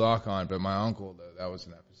the new lock on, but my uncle, though, that was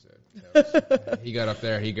an episode. He got up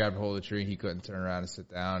there, he grabbed hold of the tree, he couldn't turn around and sit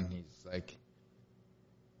down. He's like,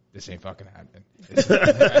 this ain't fucking happening. It's not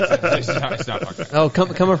fucking happening. Oh,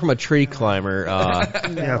 coming from a tree climber.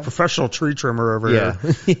 Yeah, professional tree trimmer over Yeah.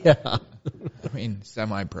 here. Yeah. I mean,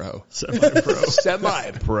 semi-pro.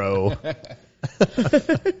 Semi-pro.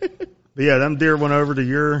 But yeah, them deer went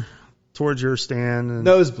over towards your stand. And,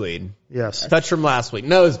 Nosebleed. yes. Touch from last week.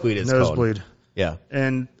 Nosebleed is called. Nosebleed. Yeah.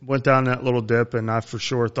 And went down that little dip, and I for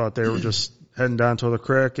sure thought they were just heading down to the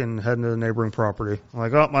creek and heading to the neighboring property. I'm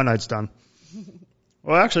like, oh, my night's done.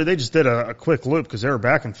 Well, actually, they just did a quick loop because they were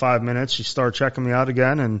back in 5 minutes. She started checking me out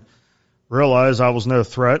again and realized I was no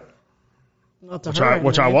threat, Not to her,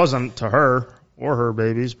 which I anyway. wasn't to her or her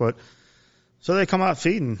babies. But so they come out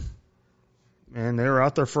feeding, and they were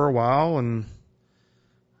out there for a while. And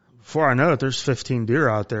before I know it, there's 15 deer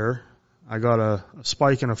out there. I got a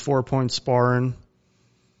spike and a 4-point sparring,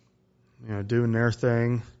 doing their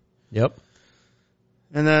thing. Yep.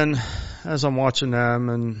 And then as I'm watching them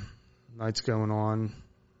and night's going on,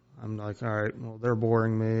 I'm like, all right, well, they're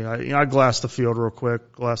boring me. I glassed the field real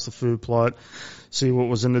quick, glassed the food plot, see what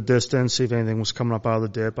was in the distance, see if anything was coming up out of the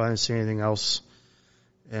dip. I didn't see anything else.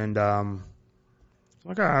 And like, all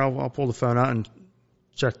right, I'll pull the phone out and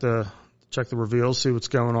check the reveals, see what's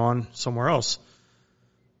going on somewhere else.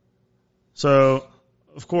 So,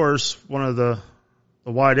 of course, one of the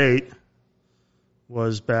wide 8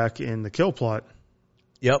 was back in the kill plot.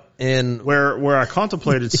 Yep. And Where I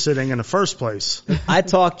contemplated sitting in the first place. I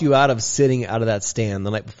talked you out of sitting out of that stand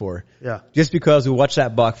the night before. Yeah. Just because we watched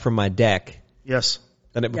that buck from my deck. Yes.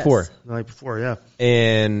 The night before. Yes. The night before, yeah.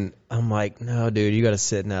 And I'm like, no, dude, you got to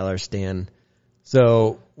sit in that other stand.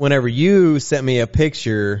 So whenever you sent me a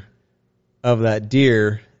picture of that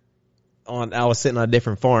deer, I was sitting on a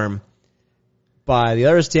different farm. By the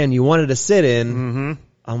other stand you wanted to sit in,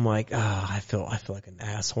 I'm like, I feel like an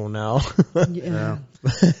asshole now. Yeah. I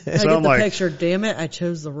So get I'm the like, picture. Damn it! I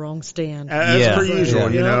chose the wrong stand. as Yeah. per usual, Yeah.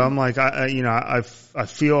 you know, I'm like, I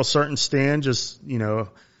feel a certain stand just,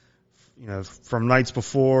 from nights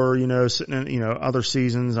before, sitting in, other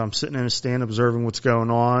seasons, I'm sitting in a stand observing what's going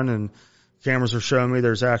on, and cameras are showing me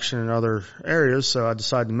there's action in other areas, so I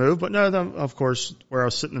decided to move. But no, of course, where I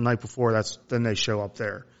was sitting the night before, then they show up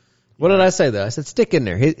there. What did I say though? I said, stick in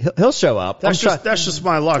there. He'll show up. That's just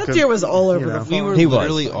my luck. That deer was all over the farm. We were He was.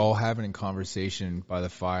 literally all having a conversation by the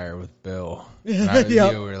fire with Bill. And I was,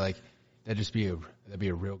 Yep. we were like, that'd be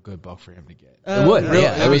a real good buck for him to get. It would. Really?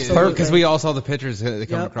 Yeah, it was perfect. Because we all saw the pictures that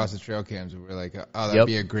come Yep. across the trail cams, and we were like, oh, that'd Yep.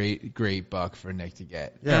 be a great buck for Nick to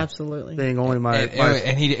get. Yeah. Absolutely. Being only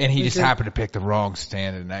And he just happened to pick the wrong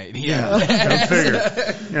stand at night. go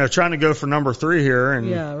figure. Trying to go for number 3 here, and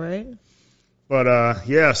Yeah. Right.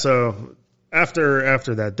 but so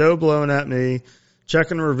after that doe blowing at me,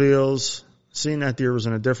 checking the reveals, seeing that deer was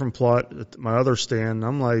in a different plot at my other stand,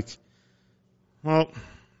 I'm like, well,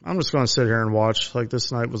 I'm just going to sit here and watch. Like,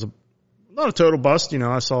 this night was not a total bust.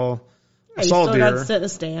 I saw You still deer. got to sit in a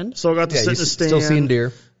stand. Still got to sit in the stand. Still seeing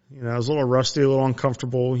deer. I was a little rusty, a little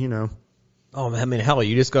uncomfortable. Oh man, I mean, hell,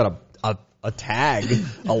 you just got a tag,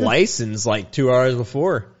 a license like 2 hours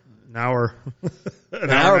before. An hour, an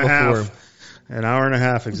hour and a half. before. An hour and a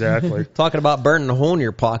half, exactly. Talking about burning a hole in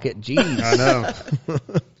your pocket. Jeez. I know.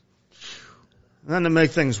 And then to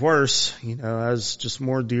make things worse, as just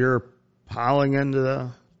more deer piling into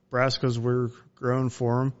the brassicas we're growing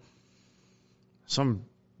for them, some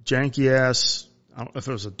janky ass, I don't know if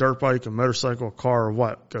it was a dirt bike, a motorcycle, a car, or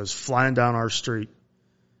what, goes flying down our street.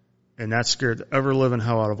 And that scared the ever living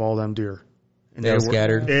hell out of all them deer. And They were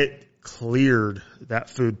scattered. It cleared that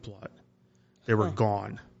food plot. They were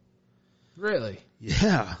gone. Really?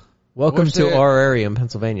 Yeah. Welcome wish to they- our area in I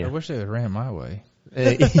Pennsylvania. wish they had ran my way.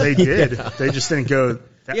 They did. They just didn't go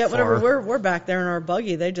that Yeah, far. whenever we're back there in our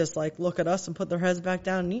buggy, they just like look at us and put their heads back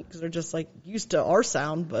down and eat because they're just like used to our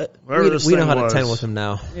sound. But Whatever this We know thing how to was, tend with them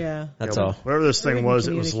now. yeah, That's yeah, all. Whatever this thing We can was,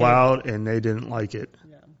 it was communicate. loud and they didn't like it.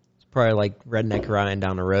 It's probably like redneck Ryan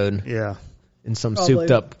down the road Yeah. in some Probably.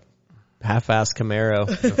 souped up half-assed Camaro.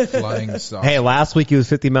 The flying saucer. Hey, last week it was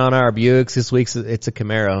 50-mile-an-hour Buicks. This week it's a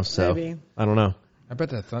Camaro. So Maybe. I don't know. I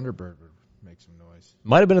bet that Thunderbird would make some noise.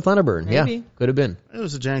 Might have been a Thunderbird. Maybe. Yeah, could have been. It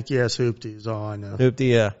was a janky ass hoopty is all I know. Hoopty,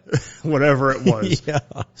 yeah. Whatever it was. Yeah.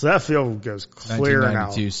 So that field goes clear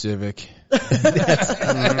out. 1992 Civic.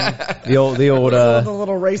 The old the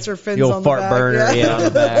little racer fins the on old the fart back, burner, yeah, on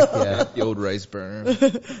the back, yeah. The old rice burner.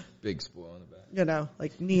 Big spoil in the back.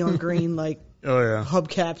 like neon green, like Oh yeah.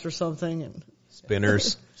 hubcaps or something. And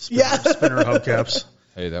Spinners. Spinner hubcaps.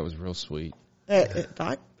 Hey, that was real sweet. back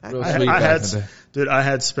Real I sweet had, back in the day. dude, I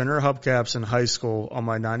had spinner hubcaps in high school on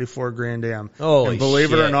my 94 Grand Am. Holy and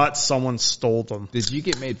believe it or shit. not, someone stole them. Did you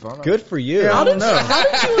get made fun of? Good for you. I don't know. How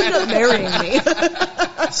did you end up marrying me?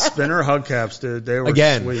 Spinner hubcaps, dude. They were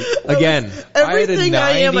Again. sweet. Again. Everything I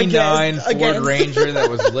I am had a 99 against. Ford against. Ranger that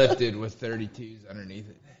was lifted with 32s underneath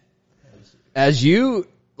it. As you,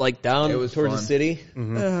 like, down It was towards fun. the city,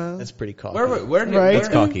 Uh-huh. that's pretty cocky. Where did, Right. That's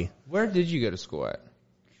cocky. Where did you go to school at?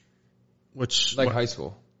 Which, Like what, high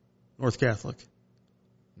school? North Catholic.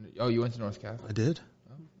 Oh, you went to North Catholic? I did.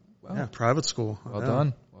 Wow. Yeah, private school. I Well know.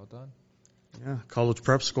 done. Well done. Yeah, college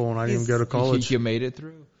prep school, and I didn't even go to You, college. you made it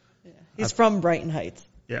through? He's from Brighton Heights.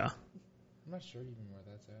 Yeah. I'm not sure even where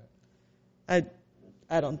that's at.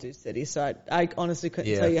 I don't do city, so I honestly couldn't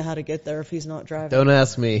Yeah. tell you how to get there if he's not driving. Don't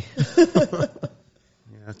ask me.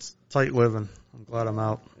 Yeah, it's tight living. I'm glad I'm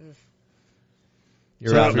out.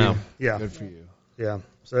 You're So- out now. Yeah, Good for you. yeah.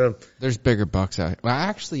 So There's bigger bucks out here. Well,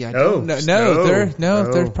 actually, I No, don't know. no, No, there's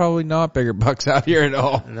no. probably not bigger bucks out here at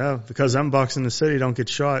all. no, because them bucks in the city don't get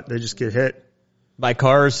shot; they just get hit By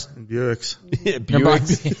cars. in Buicks.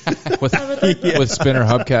 Buicks. with spinner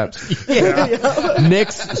hubcaps.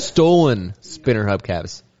 Nick's stolen spinner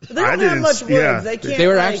hubcaps. They don't have didn't- much wood. yeah. They can't. They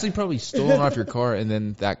were like, actually probably stolen off your car, and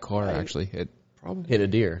then that car actually hit. Hit a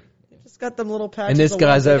deer. just got them little patches. And this of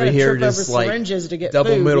guy's wood. They over gotta here trip just over like syringes to get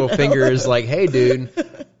double food, middle you know? fingers like, hey dude,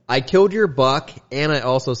 I killed your buck and I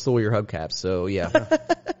also stole your hubcaps. So yeah,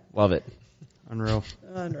 love it. Unreal.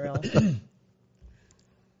 Unreal.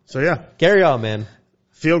 So yeah, Carry on, man.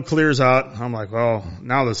 field clears out. I'm like, well,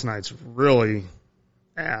 now this night's really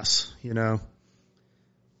ass, you know.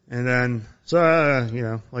 And then, so, you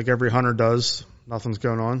know, like every hunter does, nothing's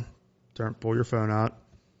going on. Pull your phone out.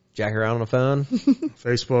 jack around on the phone.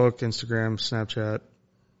 Facebook, Instagram, Snapchat,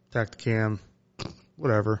 Tacticam,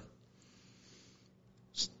 whatever.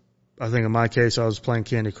 I think in my case, I was playing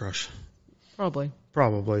Candy Crush. Probably.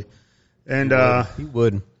 And You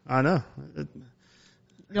would. I know. It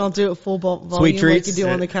You don't do it full volume Sweet treats. like you do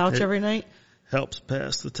on the couch every night? helps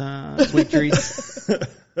pass the time. Sweet treats.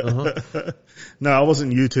 No, I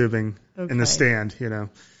wasn't YouTubing in Okay. the stand, you know.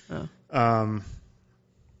 Oh. And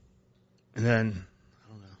then,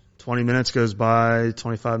 I don't know, 20 minutes goes by,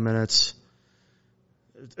 25 minutes.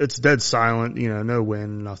 It's dead silent, you know, no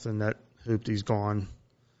wind, nothing. That hoopty's gone.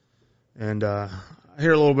 And I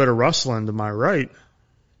hear a little bit of rustling to my right.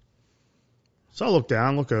 So I look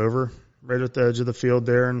down, look over, right at the edge of the field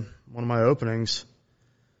there in one of my openings.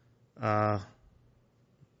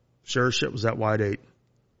 Sure as shit was that wide 8.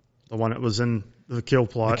 The one that was in the kill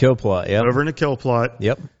plot. The kill plot, yep. Over in the kill plot.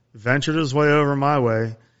 Yep. Ventured his way over my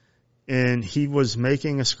way, and he was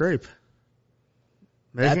making a scrape.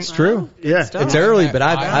 That's true. Yeah. stuff. It's early, but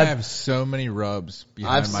I I've have so many rubs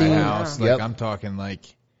behind I've my seen- house. yeah. Like Yep. I'm talking like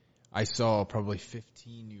I saw probably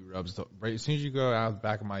 15 new rubs. Right as soon as you go out the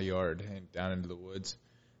back of my yard and down into the woods,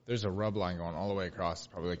 there's a rub line going all the way across. It's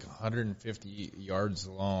probably like 150 yards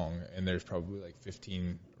long, and there's probably like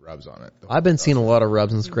 15 rubs on it. I've been seeing a lot of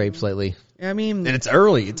rubs and scrapes lately. I mean, And it's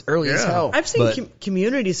early. It's early as Yeah. hell. I've seen but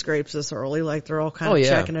community scrapes this early, like they're all kind Oh, of yeah.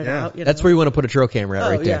 checking it Yeah. out. You that's know? where you want to put a trail camera at Oh,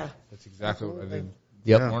 right there. yeah. That's exactly what I did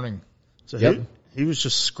Yep. this morning. So Yep. he was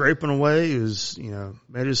just scraping away. He was, you know,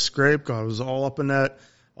 made his scrape. I was all up in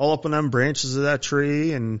them branches of that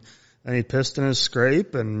tree, and he pissed in his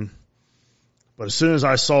scrape. But as soon as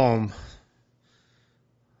I saw him,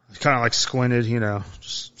 I kind of like squinted, you know,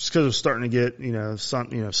 just because it was starting to get, you know,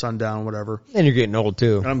 sundown, whatever. And you're getting old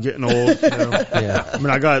too. And I'm getting old. You know. Yeah. I mean,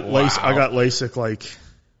 I got LASIK like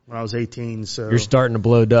when I was 18. So You're starting to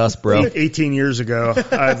blow dust, bro. 18 years ago, I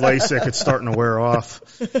had LASIK. It's starting to wear off.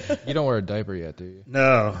 You don't wear a diaper yet, do you?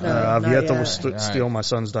 No, I've not yet to yet. steal my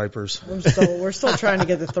son's diapers. We're still trying to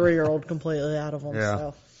get the 3-year-old completely out of them.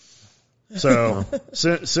 Yeah. So.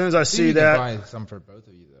 So as soon as I see you can that, buy some for both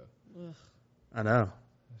of you though. I know.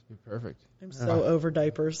 That'd be perfect. I'm so over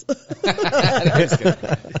diapers. That's good.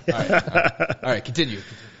 All right, continue.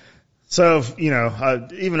 So, you know,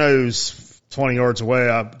 even though he was 20 yards away,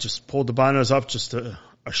 I just pulled the binos up just to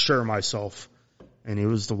assure myself. And he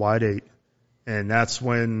was the wide 8. And that's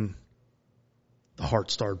when the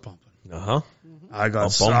heart started pumping. Uh-huh. I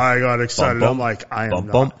got Bum, bum. excited. Bum, bum. I'm like, I am Bum,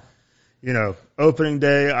 not. bum. You know, opening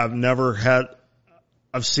day,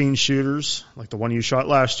 I've seen shooters like the one you shot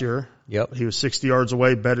last year. Yep. He was 60 yards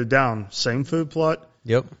away, bedded down. Same food plot.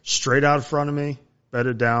 Yep. Straight out in front of me,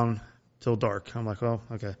 bedded down till dark. I'm like, oh,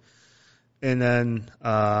 okay. And then,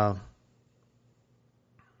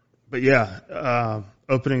 but yeah,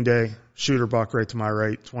 opening day, shooter buck right to my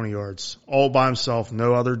right, 20 yards, all by himself,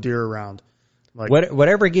 no other deer around. Like,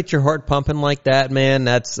 Whatever gets your heart pumping like that, man,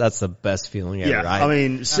 that's the best feeling ever. yeah, I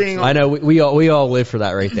mean, seeing, I know we all live for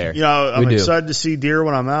that right there. you know, I'm We do. excited to see deer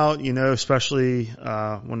when I'm out, you know, especially,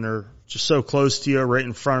 when they're just so close to you, right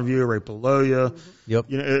in front of you, right below you. Yep.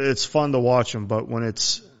 You know, it's fun to watch them, but when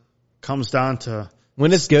comes down to,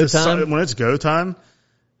 When it's go time, when it's go time,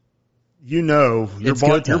 you know, It's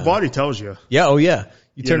go time. your body tells you. yeah, oh yeah.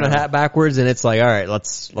 You turn know. the hat backwards and it's like, all right,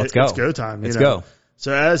 let's go. It's go time. Let's you know? go.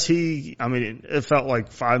 So as it felt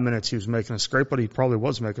like 5 minutes he was making a scrape, but he probably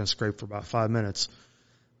was making a scrape for about 5 minutes.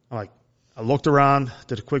 I looked around,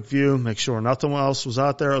 did a quick view, make sure nothing else was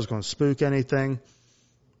out there. I was going to spook anything.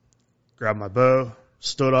 Grabbed my bow,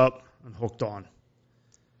 stood up, and hooked on.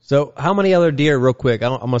 So how many other deer, real quick,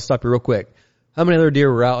 I'm going to stop you real quick. How many other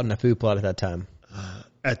deer were out in the food plot at that time?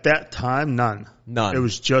 At that time, none. None. It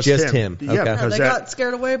was just him. Yeah, Okay. Yeah, because they that, got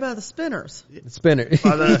scared away by the spinners. Spinner. by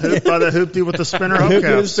the hoopty with the spinner Hoop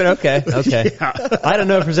hubcaps. spin- okay. Yeah. I don't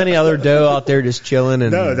know if there's any other doe out there just chilling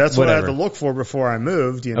and No, that's whatever. what I had to look for before I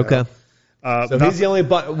moved. You know. Okay. So not- he's the only,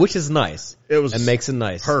 which is nice. It was It makes it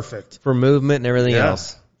nice. perfect. For movement and everything Yeah.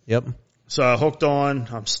 else. Yep. So I hooked on,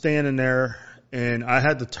 I'm standing there, and I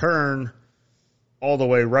had to turn all the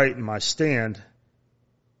way right in my stand.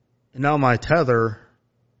 And now my tether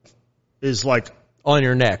is like On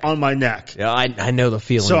your neck. on my neck. Yeah, I know the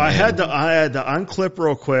feeling. So I man. had to unclip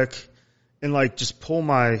real quick and like just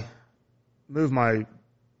move my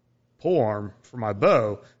pull arm for my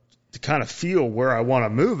bow to kind of feel where I want to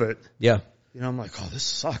move it. Yeah. You know, I'm like, oh, this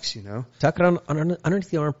sucks, you know. Tuck it on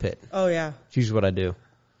underneath the armpit. Oh, yeah. It's usually what I do.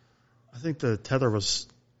 I think the tether was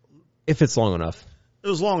If it's long enough. It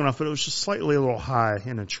was long enough, but it was just slightly a little high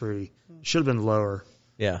in a tree. It should have been lower.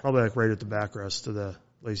 Yeah. Probably like right at the backrest of the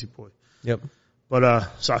lazy boy. Yep. But,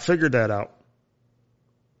 so I figured that out.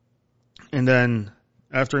 And then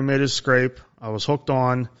after he made his scrape. I was hooked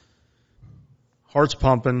on. Heart's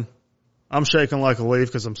pumping. I'm shaking like a leaf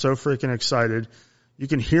because I'm so freaking excited. You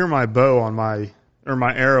can hear my bow on my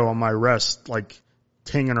arrow on my rest, like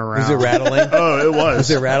tinging around. Was it rattling? Oh, it was.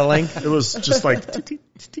 Was it rattling? It was just like.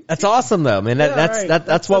 That's awesome, though, man. That's right.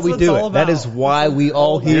 that's why we what do it's all it. That is about. why we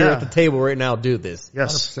all here Yeah. at the table right now do this.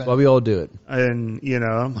 Yes. That's why we all do it. And,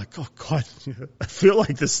 I'm like, oh, God, I feel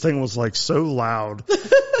like this thing was like so loud.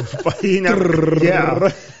 But he never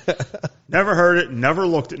heard it, never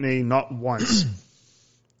looked at me, not once.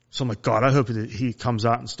 So I'm like, God, I hope that he comes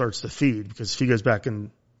out and starts to feed, because if he goes back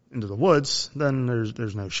into the woods, then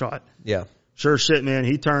there's no shot. Yeah. Sure shit, man.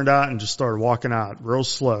 He turned out and just started walking out real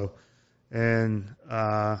slow. And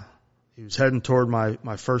he was heading toward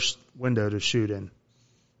my first window to shoot in.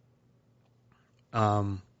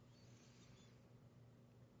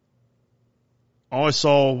 All I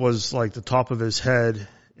saw was like the top of his head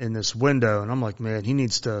in this window, and I'm like, man, he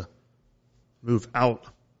needs to move out,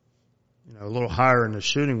 a little higher in the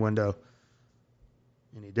shooting window.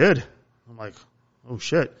 And he did. I'm like, oh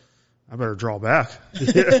shit, I better draw back.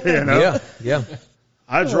 Yeah.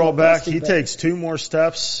 I draw back. rusty He bit. takes 2 more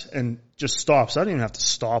steps and just stops. I didn't even have to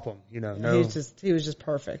stop him. No, He was just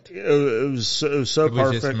perfect. it was so It was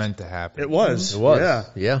perfect. just meant to happen. It was. It was. Yeah.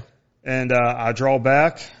 Yeah. And I draw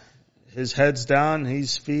back. His head's down.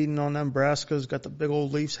 He's feeding on them brassicas. Got the big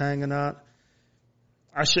old leaves hanging out.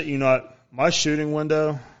 I shit you not. My shooting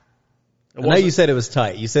window. I know you said it was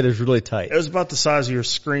tight. You said it was really tight. It was about the size of your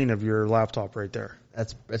screen of your laptop right there.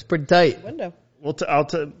 That's pretty tight. Window.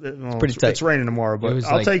 pretty tight. It's raining tomorrow, It but was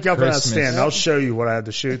I'll like take you up in that Christmas. stand. I'll show you what I had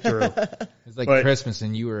to shoot through. It's like But- Christmas,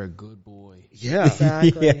 and you were a good boy. Yeah.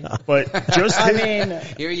 Exactly. Yeah. But just I mean,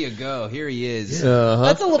 Here you go. Here he is. Uh-huh.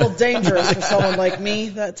 that's a little dangerous for someone like me,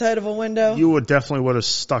 that tight of a window. you would have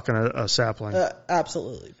stuck in a sapling.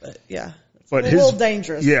 Absolutely. But yeah. But a his- little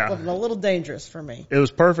dangerous. yeah. A little dangerous for me. It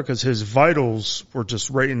was perfect because his vitals were just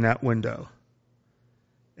right in that window.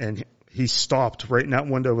 And he stopped right in that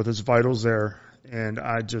window with his vitals there. And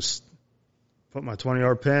I just put my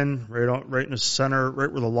 20-yard pin right in the center,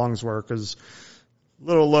 right where the lungs were, because a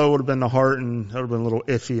little low would have been the heart, and that would have been a little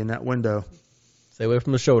iffy in that window. Stay away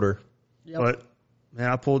from the shoulder. Yep. But, man,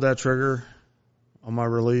 I pulled that trigger on my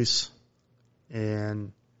release,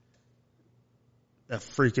 and that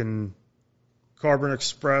freaking Carbon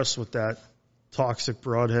Express with that toxic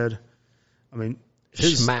broadhead. I mean,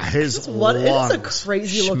 his Schmack. his It is a lungs.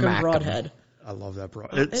 crazy looking Smack 'em. broadhead. I love that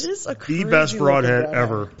broadhead. It's It is a the crazy best broadhead looking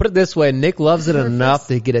ever. broadhead. Put it this way, Nick loves it enough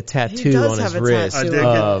to get a He tattoo does on his have a wrist tattoo. I dig it.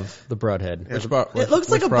 of the broadhead. It looks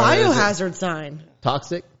like a biohazard sign.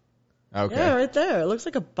 Toxic? Okay. Yeah, right there. It looks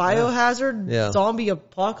like a biohazard Yeah. zombie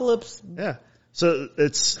apocalypse. Yeah. So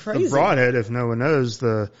it's Crazy. the broadhead. If no one knows,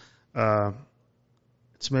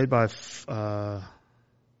 it's made by Flying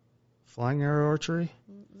Arrow Archery.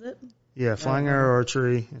 Is it? Yeah, Flying Arrow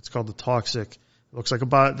Archery. It's called the Toxic. It looks like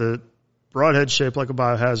the broadhead shaped like a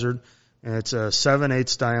biohazard, and it's a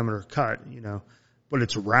 7/8 diameter cut. But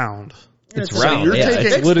it's round. It's a- round. you're Yeah,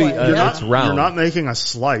 taking- it's literally, You're not- it's round. You're not making a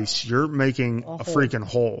slice. You're making A a hole. freaking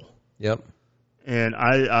hole. Yep. And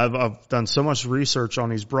I've done so much research on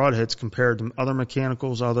these broadheads compared to other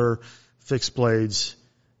mechanicals, other fixed blades,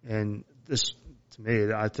 and this, to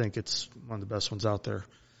me, I think it's one of the best ones out there.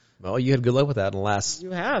 Well, you had good luck with that in the last.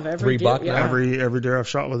 You have every 3 deer- buck yeah. now. Every deer I've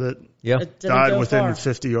shot with it Yeah. It didn't died go within far.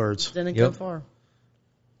 50 yards, Didn't Yep. go far.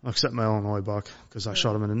 except my Illinois buck because I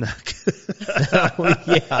shot him in the neck.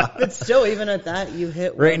 Yeah. But still, even at that, you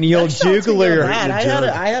hit Right in the old Neck shots can go jugular. bad. The I jug.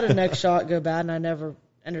 had a neck shot go bad, and I never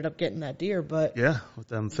ended up getting that deer. But Yeah, with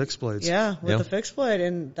them fixed blades. yeah, with Yeah. the fixed blade,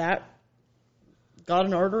 and that got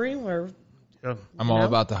an artery where Yeah. I'm all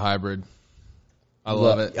about the hybrid. I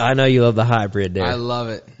love it. I know you love the hybrid there. I love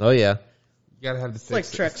it. Oh, yeah. You gotta have the like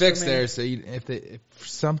fix, tricks fix for me. there, so if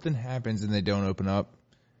something happens and they don't open up,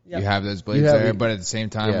 Yep. you have those blades You have there. it- But at the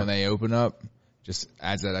same time, Yeah. when they open up, just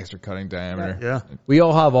adds that extra cutting diameter. Yeah.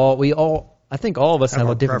 I think all of us have Have a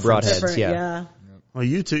our different preference. broadheads. Yeah. yeah. Well,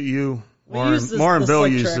 you two, We Mar use and the Bill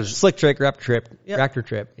slick use trick. this. Slick trick, raptor trip, Yep. raptor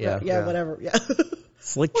trip. Yeah. Yeah, whatever. Yeah.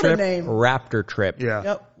 Slick What a trip, name. raptor trip. Yeah.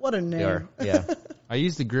 Yep. What a They name. are. Yeah. I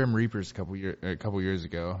used the Grim Reapers a couple years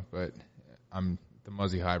ago, but the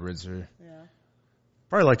Muzzy hybrids are. Yeah.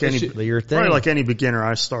 Probably like any They're your thing. probably like any beginner,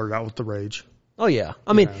 I started out with the Rage. Oh yeah.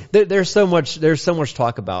 I mean, there's so much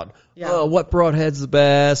talk about Yeah. what broadhead's the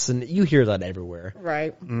best, and you hear that everywhere.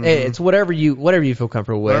 Right. Hey, it's whatever you feel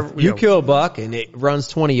comfortable with. Whatever- You yeah. kill a buck and it runs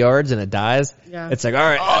 20 yards and it dies. Yeah. It's like, all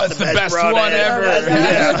right, Oh, it's the best one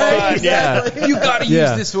ever. Exactly. You gotta use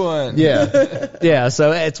Yeah. this one. yeah, yeah.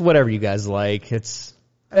 So it's whatever you guys like. It's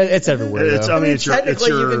It's everywhere. It's, though. I mean, it's your, technically, it's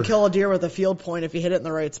your, you can kill a deer with a field point if you hit it in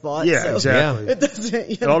the right spot. yeah, so exactly. It doesn't.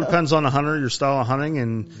 It all depends on the hunter, your style of hunting,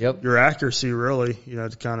 and Yep. your accuracy, really. To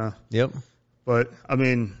kind of. Yep. But I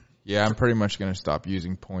mean, Yeah, I'm pretty much going to stop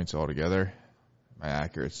using points altogether. My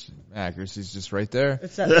accuracy's just right there.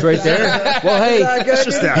 It's that, It's right there. Well, hey, it's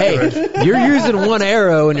just that good. hey, you're using one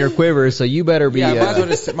arrow in your quiver, so you better be Yeah,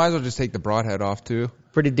 might as well just take the broadhead off too.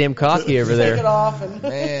 pretty damn cocky over Take it there. off and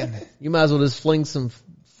Man, You might as well just fling some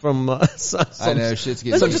some I know shit's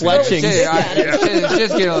getting Some fletchings.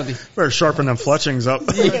 Shit's getting on the. Better sharpen them fletchings up.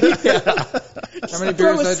 How many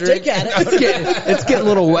throw beers a I stick drink? at it. It's getting a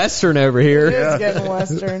little western over here. It's getting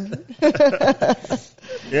western.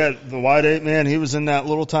 Yeah, the wide 8, man, he was in that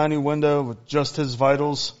little tiny window with just his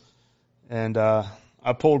vitals. And I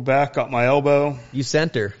pulled back, got my elbow. You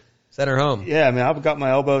sent her home. Yeah, I mean, I got my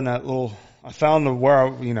elbow in that little, I found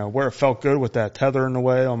where it felt good with that tether in the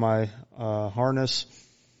way on my harness.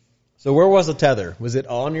 So where was the tether? Was it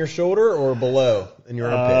on your shoulder or below in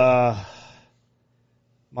your armpit?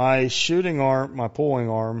 My shooting arm, my pulling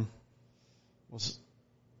arm was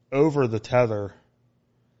over the tether,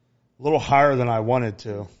 a little higher than I wanted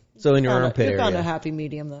to. So in your armpit You found a area. happy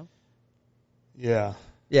medium though. Yeah.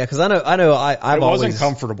 Yeah, because I've It wasn't always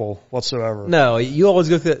comfortable whatsoever. No, you always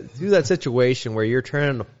go through that situation where you're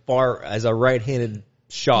turning far as a right-handed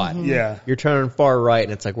shot. Yeah. You're turning far right,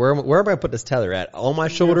 and it's like, where am I going to put this tether at? On my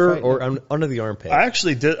shoulder or under the armpit? I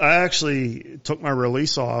actually took my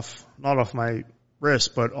release off, not off my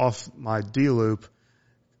wrist, but off my D-loop,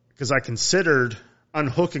 because I considered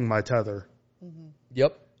unhooking my tether,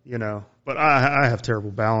 Yep. but I have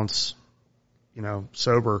terrible balance,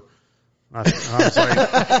 sober. I was like,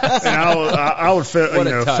 and I would fail, What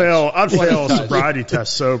a touch. I'd What a fail a touch. sobriety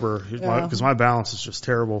test sober because my balance is just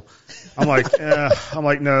terrible. I'm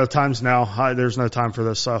like, no, time's now. There's no time for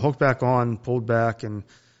this. So I hooked back on, pulled back, and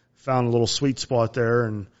found a little sweet spot there,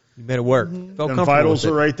 and You made it work. Felt the comfortable vitals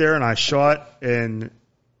with were it. right there, and I shot, and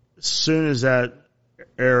as soon as that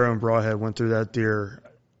arrow and broadhead went through that deer,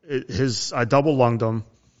 I double lunged him.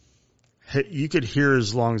 You could hear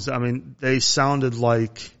his lungs. I mean, they sounded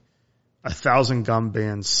like 1,000 gum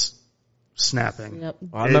bands snapping. Yep.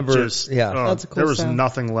 I remember, That's a cool there was sound.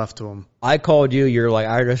 nothing left to him. I called you. You're like,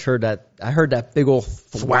 I just heard that. I heard that big old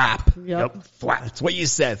thwap. Yep. Thwap. That's what you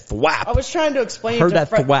said. Thwap. I was trying to explain Heard to, that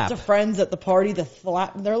thwap. to friends at the party the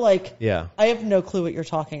thwap. They're like, Yeah. I have no clue what you're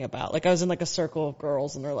talking about. Like I was in like a circle of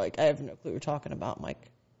girls, and they're like, I have no clue what you're talking about. I'm like,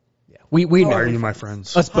 We Why know. are you my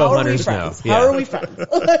friends? Us bow how are we hunters know. friends? Yeah. How are we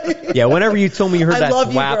friends? Yeah. Whenever you told me you heard I that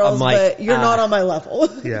love you thwap, girls, I'm like, but you're not on my level.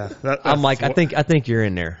 Yeah. I'm like, I think you're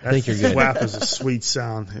in there. I think you're good. Thwap is a sweet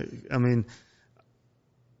sound. I mean,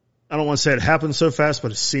 I don't want to say it happened so fast,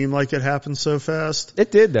 but it seemed like it happened so fast. It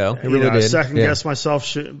did though. It really I did. second Yeah. guessed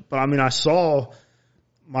myself, but I mean, I saw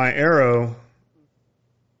my arrow.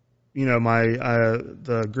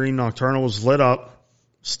 The green nocturnal was lit up,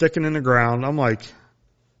 sticking in the ground. I'm like,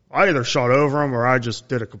 I either shot over him or I just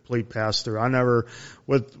did a complete pass through. I never,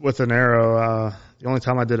 with an arrow, the only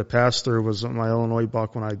time I did a pass through was on my Illinois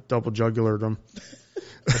buck when I double jugulared him.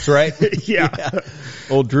 That's right. Yeah.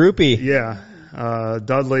 Old Droopy. Yeah.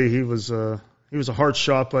 Dudley, he was a hard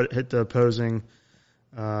shot, but hit the opposing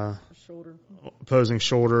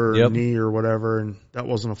shoulder or Yep. knee or whatever, and that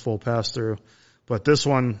wasn't a full pass through. But this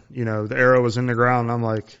one, the arrow was in the ground, and I'm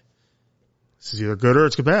like, this is either good or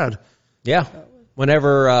it's bad. Yeah.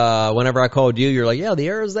 Whenever I called you, you're like, yeah, the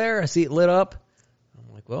arrow's there. I see it lit up.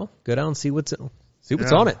 I'm like, well, go down and see what's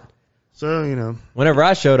Yeah. on it. So, Whenever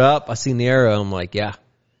I showed up, I seen the arrow. I'm like, yeah,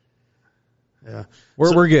 yeah.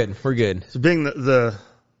 we're good. We're good. So being the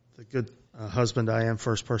good husband I am,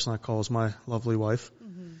 first person I call is my lovely wife.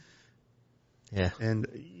 Yeah. And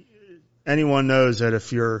anyone knows that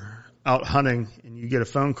if you're out hunting and you get a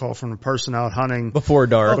phone call from a person out hunting Before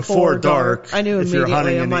dark. before dark, I knew if you're immediately.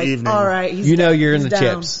 hunting I'm in the like, evening, all right, he's You know down. you're in He's the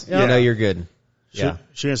down. chips. Yep. You know you're good. Yeah.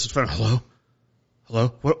 She answers the phone.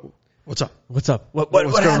 Hello? What's up? What's up? What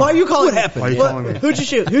What's going on? Why are you calling? What happened? Why are you What- calling me? Who'd you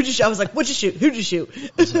shoot? Who'd you shoot? I was like, what'd you shoot? Who'd you shoot?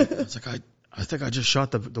 I was like, I think I just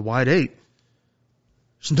shot the wide 8.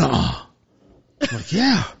 She's nah. I'm like,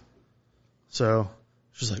 yeah. So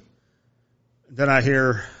she's like, then I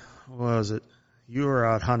hear, what was it? You were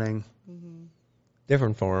out hunting.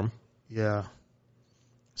 Different form. Yeah.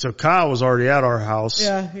 So Kyle was already at our house.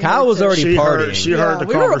 Yeah, Kyle was already She partying. heard the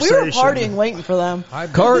we conversation. were partying, waiting for them.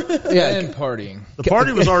 I've Car- been partying. The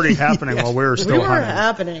party was already happening while we were We still were hunting.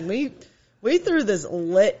 happening. We threw this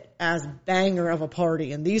lit ass banger of a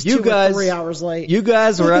party, and these You two guys- were 3 hours late. You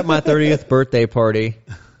guys were at my 30th birthday party,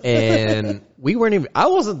 and we weren't even. I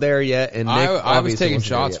wasn't there yet, and Nick I was obviously taking wasn't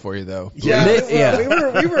there shots yet. for you though. Yeah, Nick- yeah.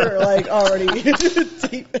 we were like already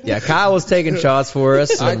deep. Yeah, Kyle was taking shots for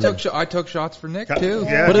us. I and- took shots for Nick too.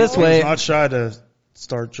 Yeah, Put it this he's way. not shy to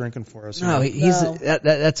start drinking for us. No, he's No.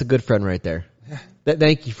 that's a good friend right there.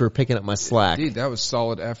 Thank you for picking up my slack. Dude, that was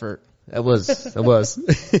solid effort. That was.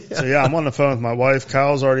 So yeah, I'm on the phone with my wife.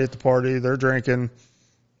 Kyle's already at the party. They're drinking.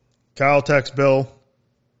 Kyle texts Bill,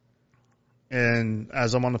 and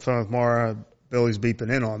as I'm on the phone with Mara, Billy's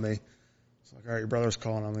beeping in on me. It's like, all right, your brother's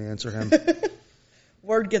calling on me. Answer him.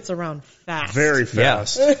 Word gets around fast. Very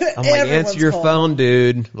fast. I'm like, Everyone's answer your calling. phone,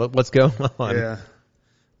 dude. What's going on? Yeah.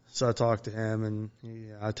 So I talk to him, and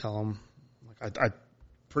I tell him, like, I'm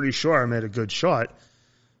pretty sure I made a good shot.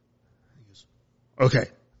 He goes, okay,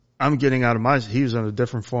 I'm getting out of my. He was on a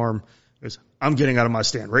different farm. He goes, I'm getting out of my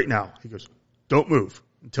stand right now. He goes, don't move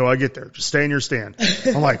until I get there. Just stay in your stand.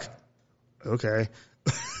 I'm like, okay.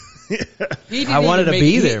 I wanted to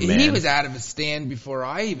be there, He man. was out of his stand before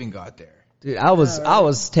I even got there. Dude, I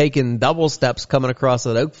was taking double steps coming across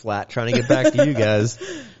that oak flat trying to get back to you guys.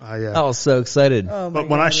 Yeah. I was so excited. Oh my But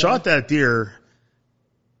when I God, shot that deer,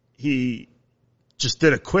 he just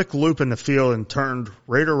did a quick loop in the field and turned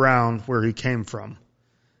right around where he came from.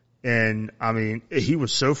 And I mean, he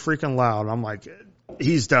was so freaking loud. I'm like,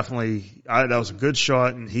 he's definitely, that was a good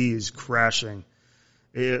shot, and he is crashing.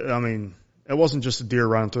 I mean, it wasn't just a deer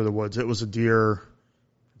running through the woods. It was a deer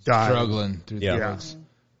dying. Struggling through the Yeah. woods.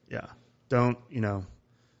 Yeah. Don't,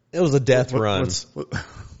 It was a death run.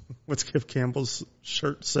 What's Kip Campbell's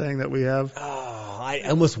shirt saying that we have? Oh, I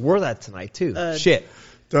almost wore that tonight too. Shit.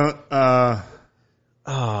 Don't, I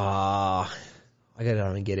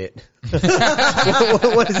gotta get it.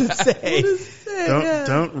 What does it say?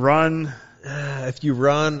 don't run. If you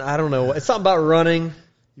run, I don't know. It's something about running.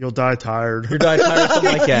 You'll die tired. You're dying tired,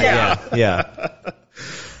 something like that. Yeah.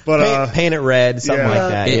 But, Paint it red, something yeah.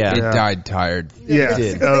 like that. It Yeah. died tired. yeah.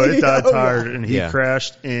 did. Oh, it died Oh, tired, and he Yeah.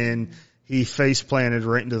 crashed, and he face planted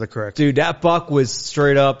right into the creek. Dude, that buck was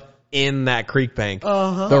straight up in that creek bank.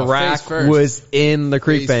 Uh-huh. The Oh, rack face first. was in the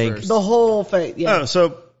creek Face bank. first. The whole thing. Yeah. Oh,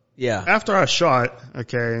 so Yeah. after I shot,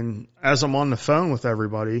 okay, and as I'm on the phone with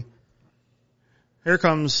everybody, here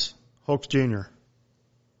comes Hulk Jr.,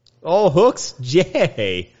 Oh, Hooks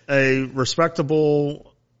J. a respectable.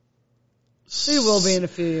 He will be in a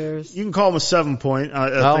few years. You can call him a 7-point. I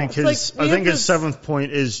Oh. think his. It's like, I we think have his this- 7th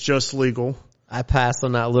point is just legal. I passed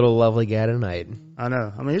on that little lovely guy tonight. I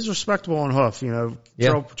know. I mean, he's respectable on hoof.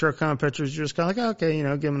 Yeah. Trail kind of pitchers. You're just kind of like, okay,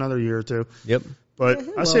 give him another year or two. Yep. But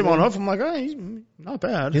I see him on hoof. I'm like, oh, he's not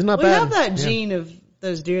bad. He's not We bad. have that Yeah. gene of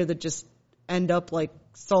those deer that just end up like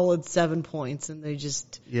solid 7 points, and they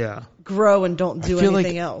just Yeah. grow and don't do I feel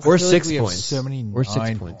anything like else. We're I feel like 6 we have points. so many We're 6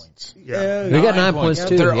 9 points. points. Yeah. We got 9 points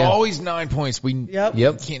too. They're yeah. always 9 points. We Yep.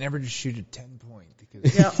 Yep. can't ever just shoot a 10 point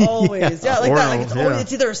because Yeah, always. Yeah, like Or that. no, Like it's, yeah. always,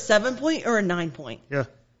 it's either a 7 point or a 9 point. Yeah.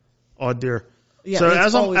 Odd deer. Yeah, So it's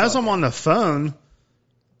as always I'm odd. on the phone,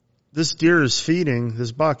 this deer is feeding.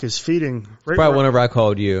 This buck is feeding. Right Probably where- whenever I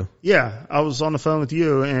called you. Yeah, I was on the phone with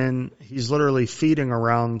you, and he's literally feeding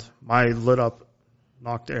around my lit up,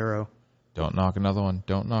 knocked arrow. don't knock another one.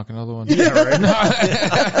 Don't knock another one. Yeah, right.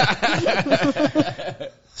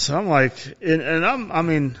 So I'm like, and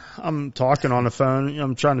I'm talking on the phone.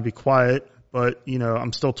 I'm trying to be quiet, but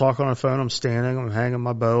I'm still talking on the phone. I'm standing. I'm hanging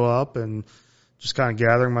my bow up and just kind of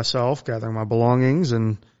gathering my belongings,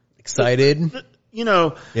 and Excited.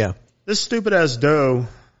 Yeah. this stupid ass doe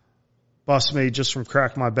busts me just from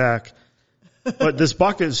crack my back. But this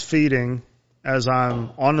buck is feeding as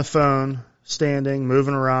I'm on the phone, standing,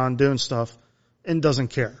 moving around, doing stuff, and doesn't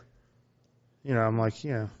care. I'm like,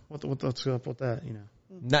 what's up with that?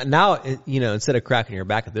 Now, instead of cracking your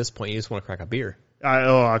back at this point, you just want to crack a beer.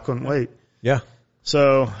 I couldn't wait. Yeah.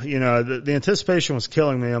 So, the anticipation was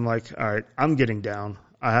killing me. I'm like, all right, I'm getting down.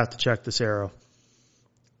 I have to check this arrow.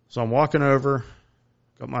 So I'm walking over,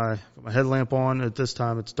 got my headlamp on. At this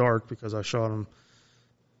time, it's dark because I shot him,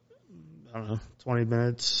 20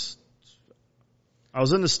 minutes. I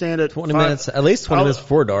was in the stand at 20 minutes, at least 20 minutes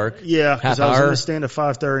before dark. Yeah, because Half I was in hour. the stand at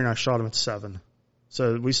 5:30 and I shot him at 7.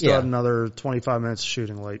 So we still Yeah. had another 25 minutes of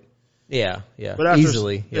shooting late. Yeah. But after,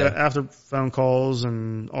 Easily. Yeah. after phone calls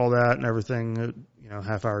and all that and everything,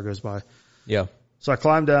 half hour goes by. Yeah. So I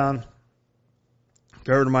climbed down,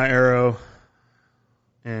 go over to my arrow,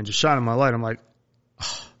 and just shining my light. I'm like, I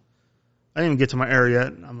didn't even get to my arrow yet.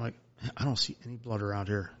 And I'm like, I don't see any blood around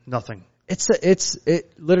here. Nothing. It's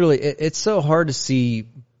so hard to see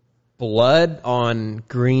blood on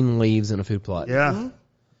green leaves in a food plot. Yeah. Mm-hmm.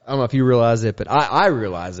 I don't know if you realize it, but I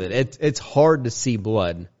realize it. It's hard to see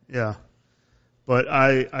blood. Yeah. But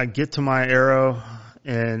I get to my arrow,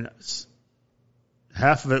 and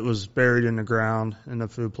half of it was buried in the ground in the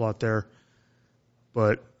food plot there.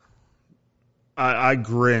 But I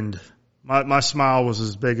grinned. My smile was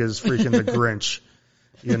as big as freaking the Grinch,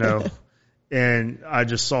 you know. And I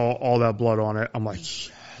just saw all that blood on it. I'm like,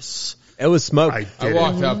 yes. It was smoke. I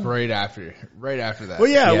walked up right after that. Well,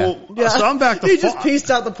 yeah. Yeah. Well, so I'm back to He just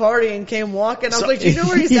pieced out the party and came walking. I was like, do you know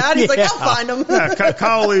where he's at? He's like, I'll find him. Yeah,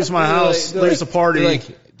 Kyle leaves my house, leaves the party. They're like,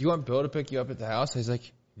 do you want Bill to pick you up at the house? He's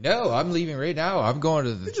like, no, I'm leaving right now. I'm going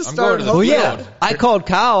to the Well, yeah. I called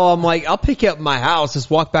Kyle. I'm like, I'll pick you up at my house. Just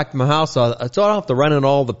walk back to my house. So I don't have to run into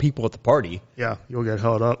all the people at the party. Yeah, you'll get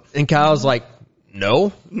held up. And Kyle's like,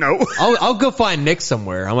 no. I'll go find Nick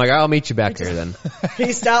somewhere. I'm like, I'll meet you back there then.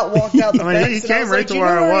 Pieced out, walked out the fence. He and I came was right like, to "Do you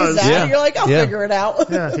where know I was." he's at?" Yeah. You're like, I'll Yeah. figure it out.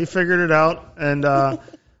 Yeah, he figured it out. And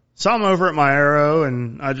so I'm over at my arrow,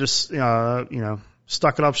 and I just,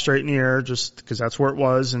 stuck it up straight in the air just because that's where it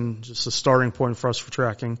was and just a starting point for us for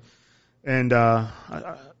tracking. And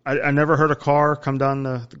I never heard a car come down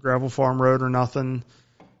the gravel farm road or nothing.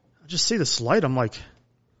 I just see this light. I'm like,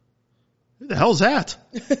 who the hell's that?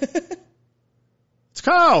 It's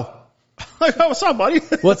Kyle. Like, oh, what's up, buddy?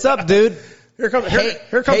 What's up, dude? Here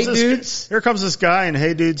comes this guy in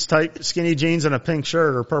Hey Dudes tight skinny jeans and a pink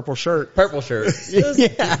shirt or purple shirt. Purple shirt. It was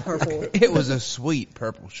purple. It was a sweet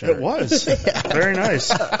purple shirt. It was. Very nice.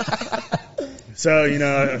 So,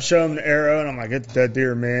 I show him the arrow and I'm like, get that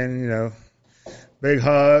deer, man, big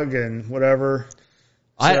hug and whatever.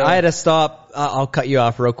 I had to stop. I'll cut you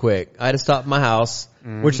off real quick. I had to stop at my house,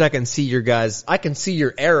 which I can see I can see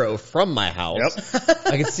your arrow from my house. Yep.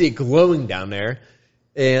 I can see it glowing down there.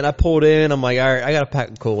 And I pulled in. I'm like, all right, I got to pack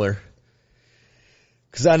a cooler.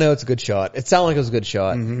 Because I know it's a good shot. It sounded like it was a good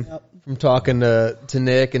shot. Mm-hmm. Yep. From talking to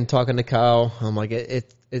Nick and talking to Kyle, I'm like,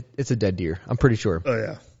 it's a dead deer. I'm pretty sure. Oh,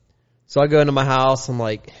 yeah. So I go into my house. I'm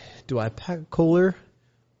like, do I pack a cooler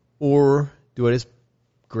or do I just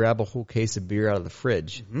grab a whole case of beer out of the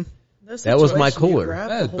fridge? Mm-hmm. That was my cooler.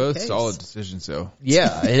 That is both solid decisions, though.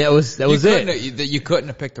 Yeah, and that was it. You couldn't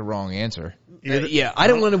have picked the wrong answer. Yeah, I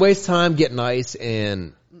didn't want to waste time getting ice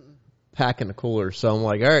and packing the cooler. So I'm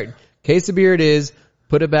like, all right, case of beer it is.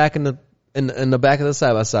 Put it back in the back of the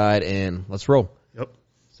side by side, and let's roll. Yep.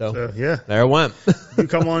 So yeah, there I went. You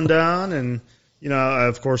come on down, and I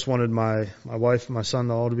of course wanted my wife and my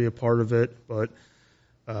son all to be a part of it, but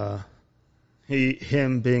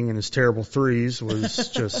him being in his terrible threes was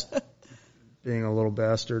just being a little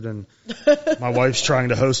bastard, and my wife's trying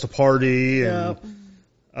to host a party, and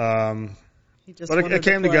but it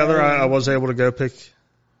came together. I was able to go pick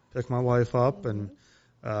my wife up and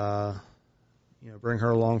bring her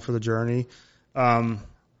along for the journey.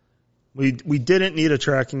 We didn't need a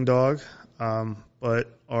tracking dog, but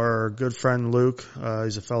our good friend Luke,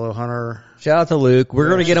 he's a fellow hunter. Shout out to Luke. We're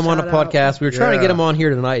going to get him on a Shout out. podcast. We were trying to get him on here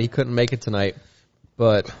tonight. He couldn't make it tonight,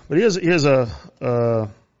 but he has a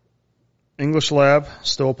English lab,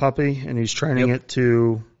 still a puppy, and he's training it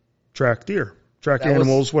to track deer,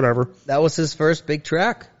 animals, whatever. that was his first big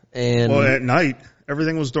track. And Well, at night,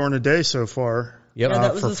 everything was during the day so far. Yep. Yeah,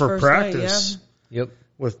 that was his for first practice. night, Yep.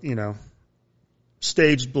 With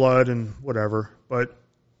staged blood and whatever. But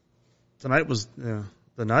tonight was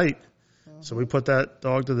the night, so we put that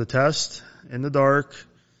dog to the test in the dark,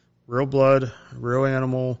 real blood, real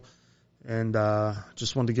animal, and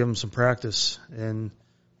just wanted to give him some practice. And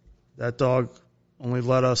that dog only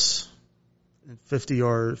led us 50,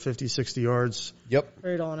 60 yards. Yep.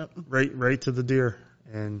 Right on it. Right to the deer.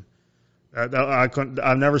 And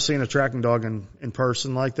I've never seen a tracking dog in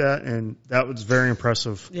person like that, and that was very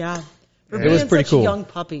impressive. Yeah. For It being was pretty such cool. a young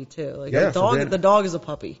puppy too. Like Yeah, the dog is a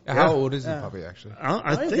puppy. How old is the puppy, actually?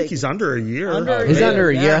 I think he's under a year. He's under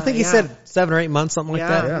a year. Yeah, I think he yeah. said 7 or 8 months, something like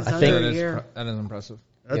Yeah, that. he's I under think. a year. That is impressive.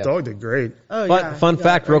 That Yeah. dog did great. Oh yeah. Fun he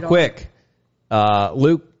fact, got real right on quick.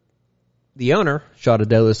 Luke, the owner, shot a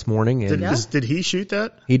doe this morning, and Did he shoot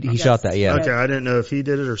that? he shot that. Yeah. Okay, I didn't know if he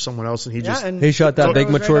did it or someone else, and he it. just Yeah, and He shot that the big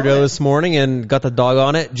dog was mature right doe on it. this morning and got the dog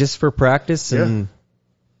on it just for practice, and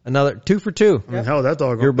another 2 for 2. I mean, hell, that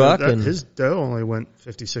dog, Your buck and- his doe only went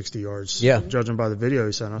 50, 60 yards. Yeah. Judging by the video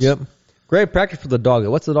he sent us. Yep. Great practice for the dog.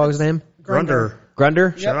 What's the dog's name? Grunder.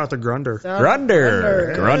 Grunder? Shout out to Grunder.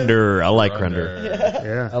 Grunder. Grunder. I like Grunder.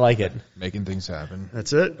 Yeah. I like it. Making things happen.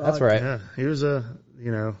 That's it. That's right. Yeah. He was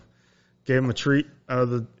gave him a treat out of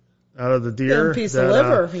the deer. Thin piece of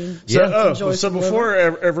liver. So before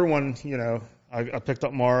everyone, I picked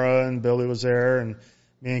up Mara and Billy was there, and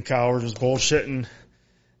me and Kyle were just bullshitting,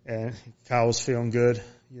 and Kyle was feeling good,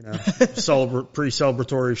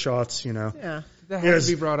 pre-celebratory shots, Yeah. That has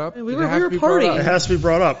to be brought up. We were partying. It has to be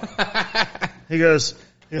brought up. He goes,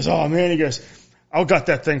 oh man, I'll got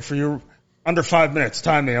that thing for you under 5 minutes,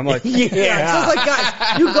 time me. I'm like, Yeah. So I was like,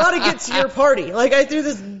 guys, you got to get to your party. Like, I threw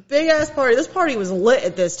this big ass party. This party was lit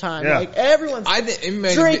at this time. Yeah. Like, everyone's It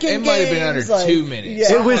might drinking have been under games, like, 2 minutes.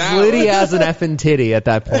 yeah. It was litty as an effing titty at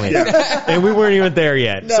that point. And we weren't even there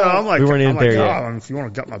yet. so I'm like, We weren't even there yet. if you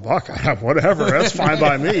want to gut my buck, whatever, that's fine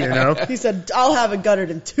by me, you know. He said, I'll have it guttered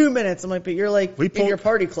in 2 minutes. I'm like, but you're like We in pulled- your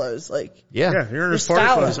party clothes. Like, Yeah. Yeah, you're in his You're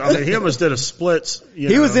party styling. clothes. I mean, he almost did a splits.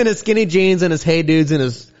 He was in his skinny jeans and his Hey Dudes and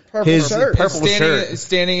his Purple shirt. purple shirt.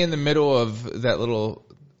 Standing in the middle of that little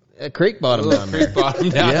Creek bottom down there. creek bottom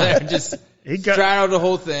down Yeah. there, just He got- straddled the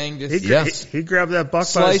whole thing, just He grabbed that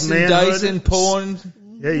buck by his slicing, manhood. dicing, pulling.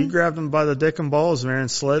 Yeah, you grabbed him by the dick and balls, man,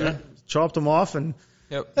 and slid it, chopped him off, and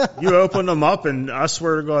Yep. you opened them up, and I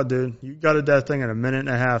swear to God, dude, you gutted that thing in a minute and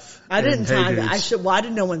a half. I didn't And hey, time it. dudes. Why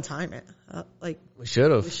didn't no one time it? We should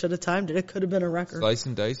We have. should have timed it. It could have been a record.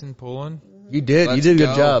 Slicing, dicing, pulling. You did. Let's you did a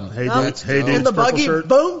good go. job. Hey, No, dudes, hey, in dudes, the purple buggy, shirt.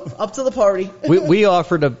 boom, up to the party. We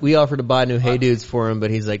offered to buy new Hey Dudes for him,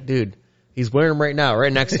 but he's like, dude, he's wearing them right now,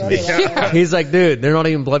 right next to me. He's like, dude, they're not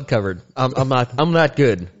even blood covered. I'm not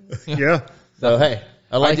good. Yeah. So hey,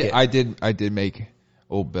 I like it. I did make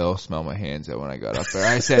old Bill smell my hands out when I got up there.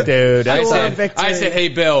 I said, Dude, I Sure, said, victory. hey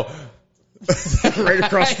Bill. Right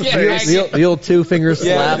across the Yeah, face. the old 2-finger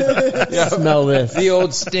slap. Yeah. Smell this. The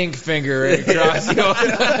old stink finger right across the old.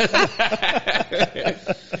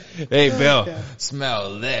 Hey Bill,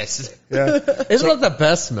 smell this. Yeah. Isn't that the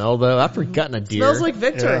best smell though? After gutting a deer. Smells like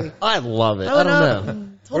victory. Yeah. I love it. I went don't out know. and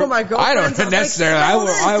Told my I girlfriends. don't necessarily.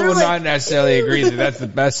 I will not necessarily agree that that's the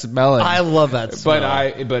best smelling. I love that smell.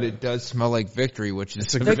 But it does smell like victory, which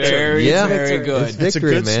is good very, smell. Yeah. very Victory. good. It's It's a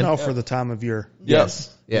victory, good man. smell for the time of year.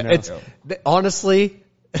 Yes. Yeah. You know? It's honestly,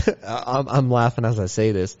 I'm laughing as I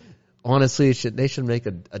say this. Honestly, they should make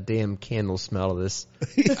a damn candle smell of this.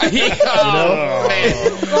 Man.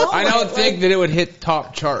 I don't think that it would hit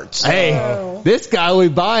top charts. Hey, this guy, we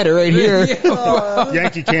buy it right here.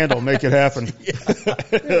 Yankee Candle, make it happen.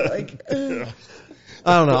 Like,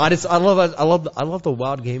 I don't know. I love the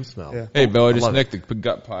wild game smell. Yeah. Hey, Bill, I just love nicked the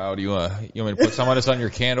gut pile. Do you want me to put some of this on your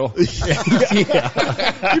candle? you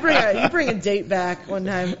bring a date back one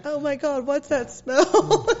time. Oh my God, what's that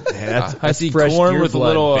smell? I see fresh corn deer with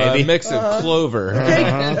blood, a little baby. mix of clover.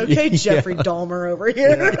 okay, Jeffrey Dahmer over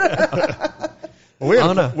here. Well, we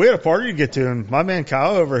Oh, no. had a party to get to, and my man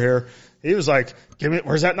Kyle over here, he was like,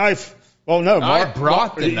 where's that knife? Oh no, I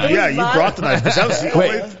brought the knife. Yeah, you brought the knife. 'Cause that was the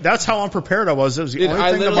only, that's how unprepared I was. It was the only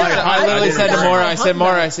I thing literally, about I literally didn't said to know.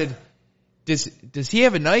 Maura, I said, does he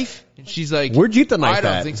have a knife? And she's like, Where'd you get the knife I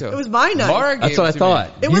don't at? think so. It was my knife. Maura That's gave what I it to thought.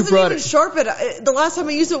 me. It You wasn't brought even it. sharp. The last time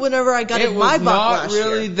I used it, whenever I got It in my was buck not last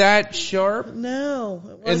really year. that sharp, No, it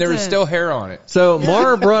wasn't. and there was still hair on it. So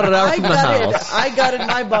Mara brought it out I from the gutted, house. I gutted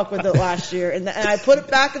my buck with it last year, and I put it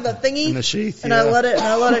back in the thingy, in the sheath. and yeah. I let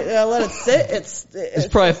it sit. It's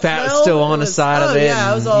probably fat smelled. still on It the was- side of it.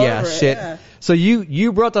 Yeah, I was all over it. shit. Yeah. So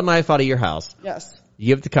you brought the knife out of your house. Yes. You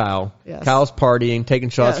give it to Kyle. Yes. Kyle's partying, taking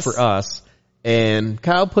shots Yes. for us. And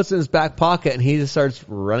Kyle puts it in his back pocket and he just starts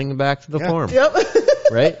running back to the farm. Yep.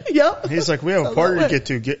 Right? Yep. He's like, we have a party to get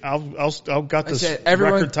to. I'll got I this said,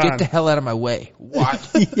 everyone record time. get the hell out of my way. What?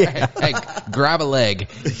 Hey, grab a leg.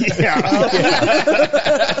 Yeah.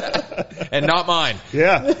 And not mine.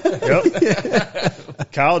 Yeah.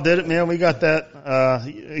 Yep. Kyle did it, man. We got that.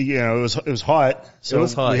 It was hot. So It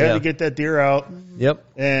was hot, we had yeah. to get that deer out. Yep.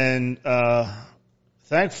 And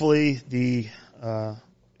thankfully, the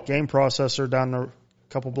game processor down a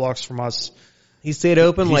couple blocks from us, He stayed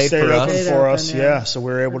open he late stayed for open us. Stayed for open, us. yeah. Yeah. So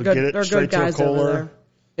we were able to They're get good- they're it straight good to a guys over cooler. there.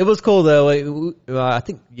 It was cool though. I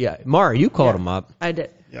think, yeah, Mara, you called him up. I did.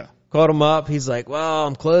 Yeah. Called him up. He's like, well,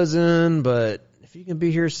 I'm closing, but if you can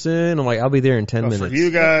be here soon, I'm like, I'll be there in 10 But minutes. for you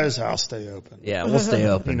guys, I'll stay open. Yeah, we'll stay He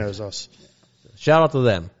open. knows us. Shout out to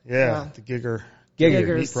them. Yeah. Yeah. The Gigger.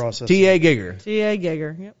 Gigger. Meat processor. TA Gigger. T.A.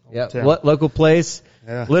 Gigger. Yep. Yep. Yeah. Local place.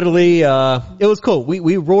 Yeah. Literally, it was cool.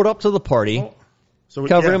 We rolled up to the party, So we,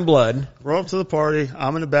 covered yeah. in blood. Roll up to the party.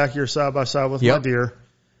 I'm in the back here side by side with Yep. my deer.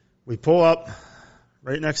 We pull up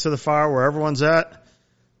right next to the fire where everyone's at.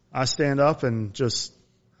 I stand up and just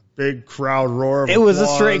big crowd roar. Of It was a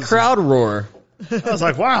applause. straight crowd roar. I was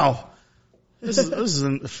like, wow, this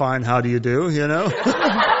isn't fine. How do you do? You know?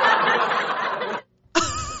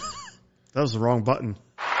 That was the wrong button.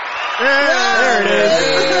 There it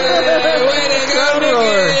is.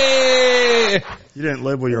 You didn't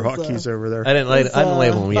label your hotkeys over there. I didn't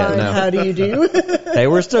label them yet. Fine, No. How do you do? Hey,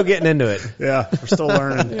 we're still getting into it. Yeah, we're still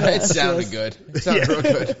learning. It sounded good. It sounded real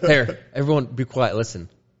good. Here, everyone, be quiet. Listen.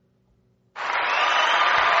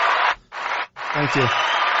 Thank you.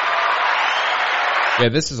 Yeah,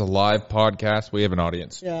 this is a live podcast. We have an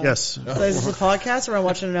audience. Yeah. Yes. So is this a podcast or am I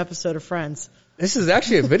watching an episode of Friends? This is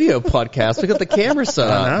actually a video podcast. We got the camera set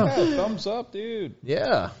I up. know. Yeah, thumbs up, dude.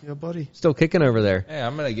 Yeah. Yeah, buddy. Still kicking over there. Hey,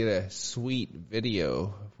 I'm going to get a sweet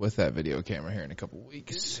video with that video camera here in a couple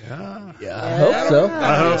weeks. Yeah. Yeah, I hope so.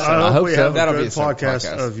 I hope we so. have That'll a be good a separate podcast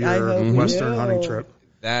podcast. of I hope your we Western do. hunting trip.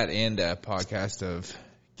 That and a podcast of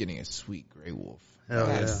getting a sweet gray wolf. Hell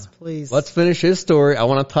Yes, please. Let's finish his story. I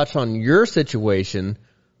want to touch on your situation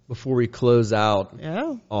before we close out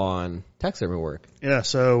Yeah. on taxidermy work. Yeah,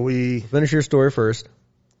 so we Finish your story first.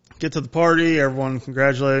 get to the party, everyone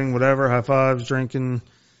congratulating, whatever, high fives, drinking.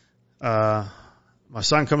 My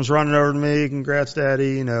son comes running over to me, congrats,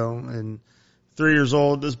 Daddy, and 3 years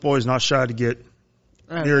old. This boy's not shy to get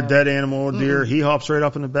near a dead animal, a deer. He hops right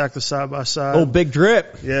up in the back of the side-by-side. Oh, Big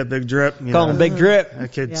Drip. Yeah, big drip. Call him Big Drip.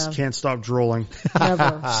 That kid Yeah. can't stop drooling.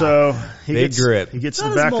 Never. So he Big gets drip. He gets to Not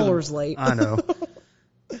the back his of molar's the, late. I know.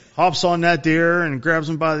 Hops on that deer and grabs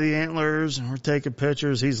him by the antlers, and we're taking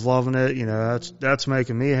pictures. He's loving it. That's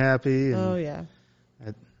making me happy. And Oh, yeah.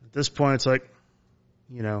 at this point, it's like,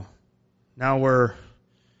 now we're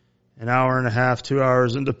an hour and a half, 2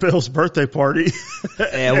 hours into Bill's birthday party.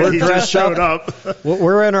 Yeah, we're he just dressed showed up. up.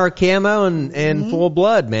 We're in our camo and full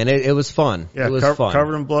blood, man. It was fun. Yeah, it was fun.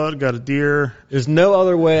 covered in blood, got a deer. There's no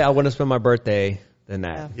other way I want to spend my birthday than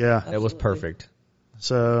that. Yeah. It was perfect.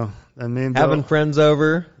 So then me and Bill. Having friends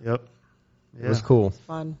over, Yep. it was cool.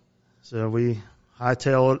 Fun. So we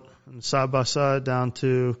hightail it side by side down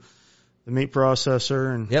to the meat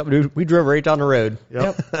processor, and Yep, we drove right down the road.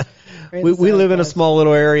 yep. Right We beside live in a us. small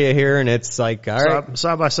little area here, and it's like, all right,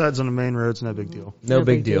 Side by sides on the main roads, no big deal. no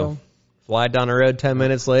big deal. Fly down the road 10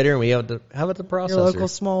 minutes later, and we have it at the processor. Your local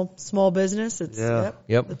small business. It's Yeah.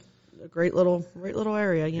 Yep, a great little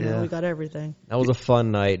area. Yeah. We got everything. that was a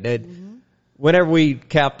fun night. Whenever we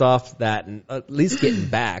capped off that, and at least getting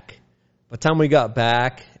back, by the time we got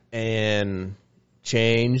back and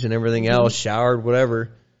changed and everything else, showered,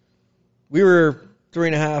 whatever, we were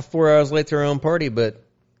 3.5, 4 hours late to our own party, but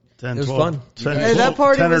 10, it was 12, fun. 10, Hey, that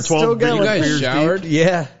party 10 or was 12 still going. You guys beers showered? deep.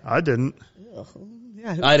 Yeah, I didn't.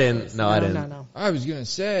 Yeah. I didn't. No, I didn't. No. I was going to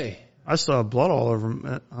say. I still have blood all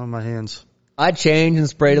over on my hands. I changed and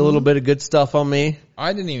sprayed a little bit of good stuff on me.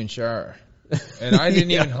 I didn't even shower. And I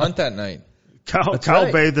didn't even hunt that night. Kyle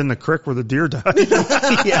right. bathed in the creek where the deer died.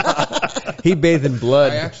 Yeah, he bathed in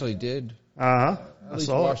blood. I actually did. I At least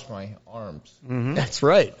saw it. wash my arms. That's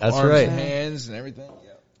right. That's Arms right. and hands and everything.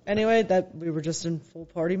 Yeah. Anyway, that we were just in full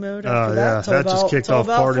party mode Oh, after yeah, that. Till that just about, kicked till off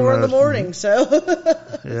about party 4 in the mode. morning. So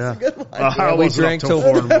Yeah. good one. I we wasn't drank up till till-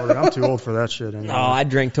 4 in the morning. I'm too old for that shit anymore. Oh, I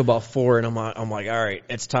drank till about 4, and I'm like, all right,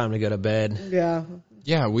 it's time to go to bed. yeah,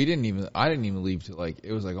 Yeah, I didn't even leave till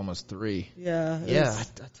it was almost 3. yeah, it Yeah,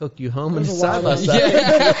 was- I took you home and was a side by wild side.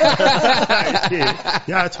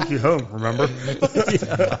 Yeah, I took you home, remember?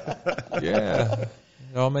 Yeah.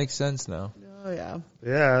 It all makes sense now. oh yeah.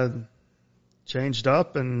 Yeah, changed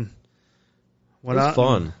up and went It was out.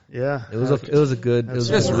 fun. And, yeah. It was a good. It was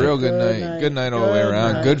Just a a good real good Good night. night. Good night all the way Good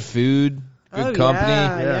around. night. Good food. Good Oh, company.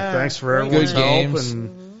 yeah. Thanks for Great everyone's Good help. games.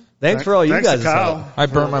 And Thanks for all you thanks to guys' Kyle. help. I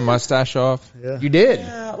burnt my mustache off. Yeah. You did.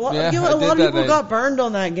 Yeah, well, Yeah, a I lot did of that people night. got burned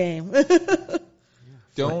on that game.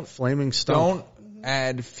 Don't Flaming stump.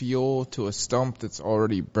 add fuel to a stump that's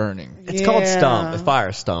already burning. It's called Yeah. Stump, a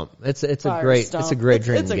fire stump. It's a Fire great stump.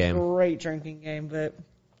 drinking It's a game. great drinking game, but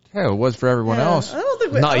Yeah, it was for everyone yeah, else. I don't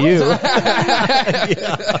think we, Not I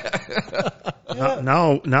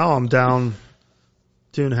don't- you. Now I'm down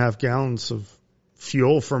 2.5 gallons of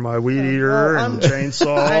fuel for my weed eater well, and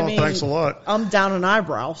chainsaw. I mean- Thanks a lot. I'm down an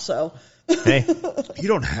eyebrow, so Hey, You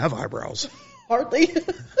don't have eyebrows. hardly.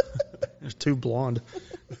 You're too blonde.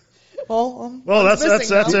 Well, Well, I'm that's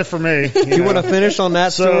missing it for me. you want to finish on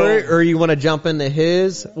that So- story, or you want to jump into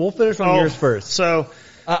his? We'll finish on yours first. So,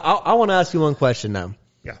 I want to ask you one question now.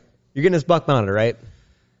 yeah, You're getting this buck mounted, right?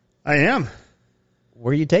 I am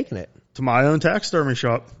Where are you taking it? to my own taxidermy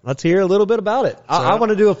shop. Let's hear a little bit about it. I want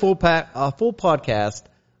to do a full podcast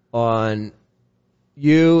on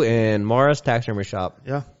you and Mara's taxidermy shop.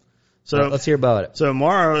 Yeah. So Let's hear about it. So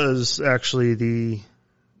Mara is actually the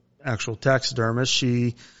actual taxidermist.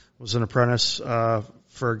 She was an apprentice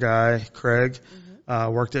for a guy, Craig.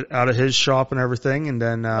 Worked it out of his shop and everything, and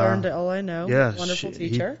then Learned all I know. yeah, Wonderful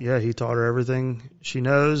teacher. He taught her everything she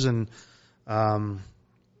knows, and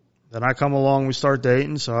then I come along, we start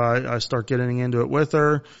dating, so I start getting into it with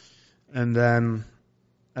her, and then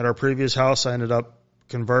at our previous house, I ended up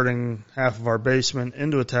converting half of our basement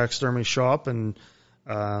into a taxidermy shop, and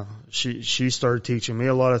she started teaching me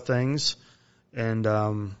a lot of things, and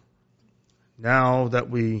now that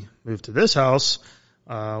we moved to this house,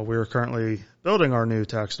 we're currently building our new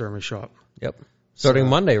taxidermy shop. Yep. Starting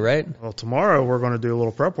Monday, right? Well, tomorrow we're going to do a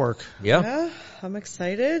little prep work. Yeah. Yeah, I'm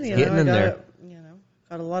excited. You Getting know, in I there.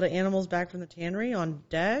 got a lot of animals back from the tannery on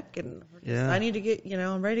deck, and Yeah. I need to get,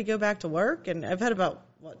 I'm ready to go back to work, and I've had about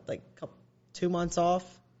 2 months off.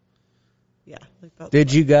 Yeah.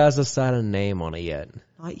 Did you guys decide a name on it yet?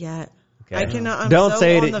 Not yet. Okay. I cannot. I'm Don't so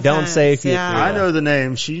say on it. the Don't fence. say if you. Yeah. I know the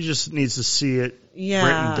name. She just needs to see it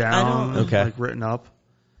written down, Okay. like written up.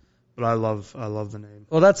 But I love the name.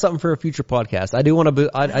 Well, that's something for a future podcast. I do want to.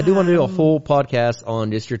 I do want to do a full podcast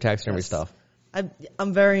on just your taxidermy Yes. stuff.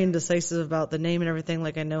 I'm very indecisive about the name and everything.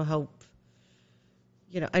 Like I know how,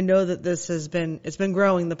 I know that it's been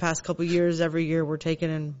growing the past couple of years. Every year we're taking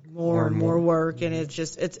in more and more work, and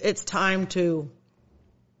it's time to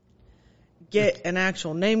get an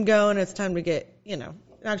actual name going. It's time to get, an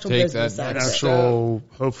actual Take business that out An of it. actual,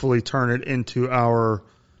 hopefully turn it into our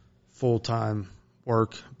full-time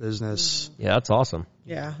work business. Yeah, that's awesome.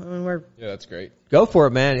 Yeah, I mean Yeah, that's great. Go for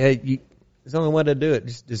it, man. Hey, there's only one way to do it.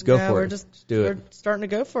 Just go for we're it. just do we're it. starting to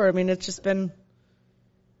go for it. I mean, it's just been,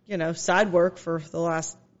 side work for the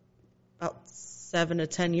last about 7 to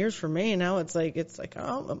 10 years for me. Now it's like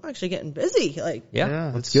oh, I'm actually getting busy. Like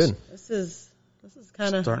Yeah, that's it's good. this is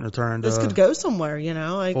kind of starting to turn into this could go somewhere.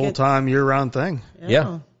 Like full-time, year-round thing.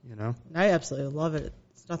 Yeah. I absolutely love it.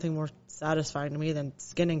 It's nothing more satisfying to me than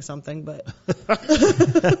skinning something, but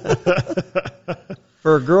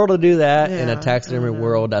For a girl to do that in a Yeah, taxidermy I know.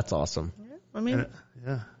 world, that's awesome. I mean,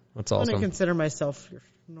 Yeah. That's I wouldn't awesome. consider myself your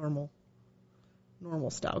normal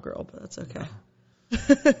style girl, but that's okay.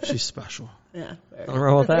 She's special. Yeah. Nothing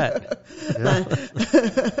wrong with that.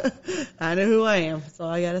 I know who I am. That's all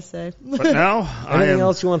I gotta say. But now I Anything am.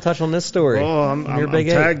 else you want to touch on this story? Oh, I'm Your big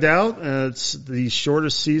eight. tagged out. It's the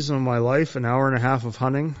shortest season of my life, an hour and a half of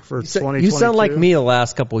hunting for 2022. You sound like me the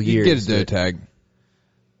last couple of You years. get a doe tag.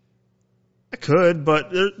 I could,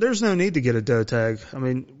 but there's no need to get a doe tag. I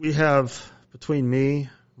mean, we have, between me,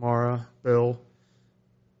 Mara, Bill,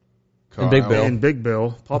 And Big Bill. and Big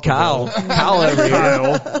Bill, Papa Kyle. Bill, Kyle over here.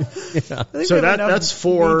 Kyle. I think So we have enough that's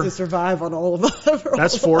four- meat to survive on all of us.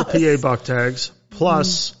 That's 4 PA buck tags.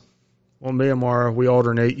 Plus, well, me and Mara, we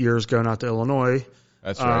alternate years going out to Illinois.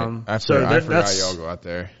 That's right. I so forgot that's- y'all go out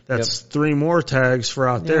there. That's 3 more tags for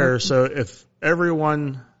out there. So if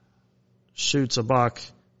everyone shoots a buck,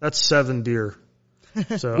 that's 7 deer.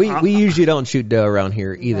 So We usually don't shoot doe around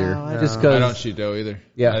here either. No, I Just I because. don't shoot doe either.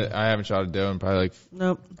 Yeah. I haven't shot a doe in probably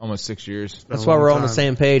Nope. almost 6 years. That's a why long we're on the time.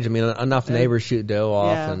 same page. I mean, enough neighbors shoot doe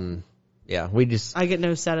off, Yeah. and we just. I get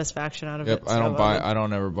no satisfaction out of Yep. it. I don't so, I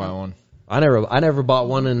don't ever buy one. I never bought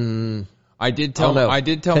one, and I did I don't tell know,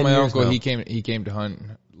 10 my years uncle now. he came to hunt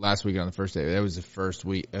last week on the first day. That was the first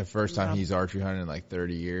time he's archery hunted in like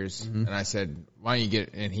 30 years. Mm-hmm. And I said, "Why don't you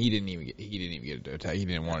get?" And he didn't even get a doe tag. He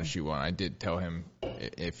didn't want to shoot one. I did tell him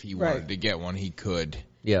if he wanted Right. to get one, he could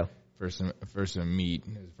yeah. for some meat.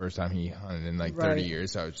 It was the first time he hunted in like 30 Right.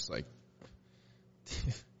 years. So I was just like,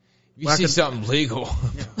 if you Whack see it- something legal,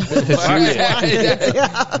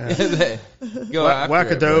 go after whack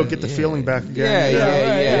a it, doe, but get the yeah. feeling back again.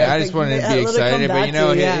 right. I just wanted to Let be it come excited, but back you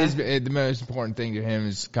know, to you, yeah. the most important thing to him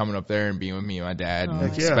is coming up there and being with me and my dad and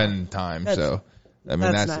Heck yeah. spending time. That's- So, I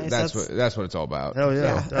mean, that's that's nice. that's what it's all about. Hell yeah,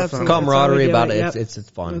 Yeah, definitely. absolutely. Camaraderie That's how we do about it. Yep. It's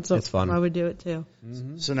fun. That's It's fun. I would do it too.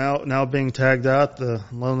 So now being tagged out, the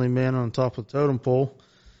lonely man on top of the totem pole.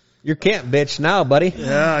 You're camp bitch now, buddy.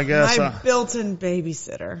 Yeah, I guess. My built-in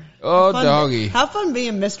babysitter. Oh, Fun- doggy. Have fun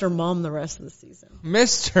being Mr. Mom the rest of the season.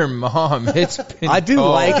 Mr. Mom, it's been I do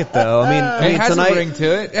cold. like it though. I It mean has tonight. a ring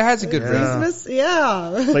to it. It has a good ring. Christmas,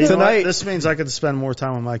 yeah. But you know what? Tonight- This means I get to spend more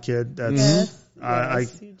time with my kid. That's Yes, I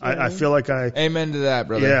you I do. feel like I Amen to that,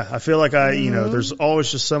 brother. yeah I feel like there's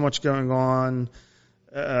always just so much going on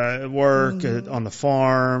at work, on the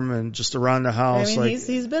farm, and just around the I house. mean, like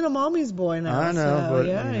he's been a mommy's boy now. I know, so, but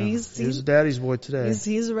yeah, you know, he's he was a daddy's boy today.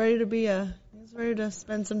 he's ready to be he's ready to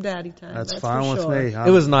spend some daddy time. That's for fine with sure. me.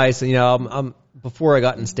 It was nice, and I'm before I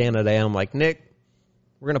got in stand today. I'm like, Nick,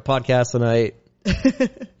 we're gonna podcast tonight. Can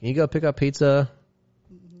you go pick up pizza?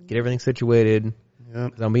 Get everything situated.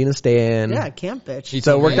 Yep. 'Cause I'm being a stand. Yeah, camp bitch. He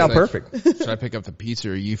So it told worked me, out he's like, perfect. Should I pick up the pizza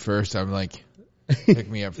or you first? I'm like, pick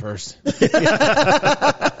me up first.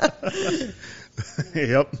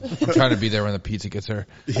 Yep. I'm trying to be there when the pizza gets there.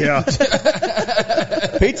 Yeah.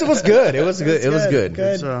 Pizza was good. It was good. It was good.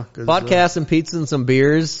 Good. Good Podcast and pizza and some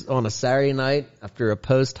beers on a Saturday night after a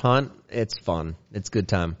post hunt. It's fun. It's good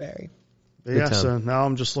time. Very. But yeah. time. So now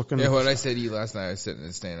I'm just looking. Yeah, what I said to you last night, I was sitting in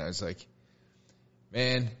the stand. I was like,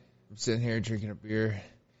 man, I'm sitting here drinking a beer,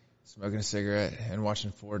 smoking a cigarette, and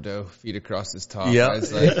watching 4 doe feed across this top. Yeah. I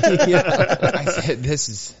was like, Yeah. I said, this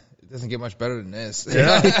is doesn't get much better than this.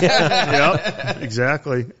 Yeah. Yep.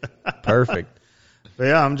 Exactly. Perfect. But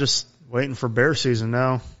yeah, I'm just waiting for bear season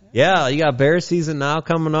now, Yeah, you got bear season now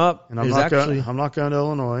coming up. and I'm There's not going to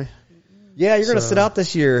Illinois. Yeah, you're gonna So- sit out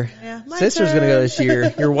this year. Yeah, my Sister's turn. gonna go this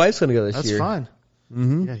year. Your wife's gonna go this That's year. fine.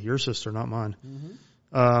 Mm-hmm. Yeah, your sister, not mine.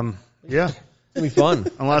 Yeah, It's gonna be fun.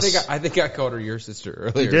 unless I think I called her your sister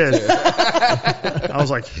earlier. you did. too. I was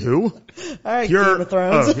like, who? All right, Your Game of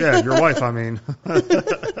Thrones. Oh, yeah, your wife. I mean.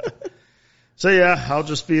 So yeah, I'll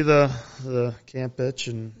just be the camp bitch,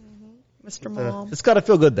 and Mr. Mom. It's gotta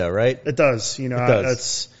feel good though, right? it does. You know, It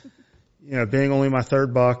does. it's being only my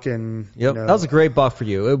third buck, and Yep, you know, that was a great buck for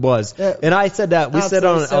you. It was, Yeah. and I said that we said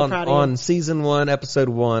Absolutely, so on proud of you. on season 1, episode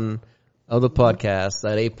 1 of the podcast,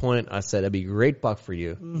 that 8 point. I said it'd be a great buck for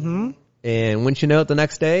you. Mm-hmm. And wouldn't you know it, the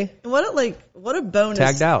next day, What a bonus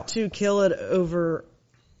Tagged out. to kill it over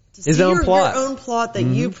to His see own plot. your own plot that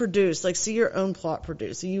you produce. Like, see your own plot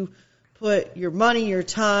produced. So you put your money, your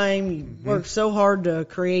time, you work so hard to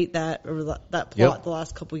create that that plot Yep. the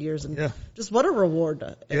last couple of years, and Yeah. just what a reward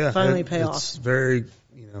to finally pay off. It's very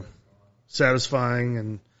satisfying,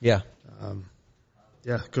 and yeah.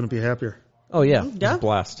 couldn't be happier. Oh yeah, Yeah. it's a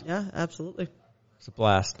blast. Yeah, absolutely. It's a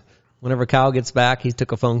blast. Whenever Kyle gets back, he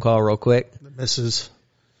took a phone call real quick. The missus.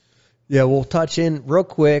 Yeah, we'll touch in real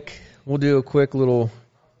quick. We'll do a quick little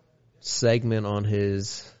segment on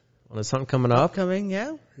his hunt coming up. Upcoming,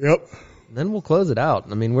 yeah. Yep. And then we'll close it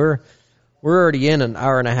out. I mean, we're already in an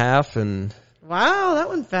hour and a half, and Wow, that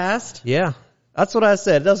went fast. yeah, that's what I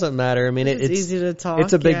said. It doesn't matter. I mean, It's it's easy to talk.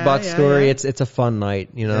 It's a big Yeah, buck yeah, story. yeah. It's a fun night,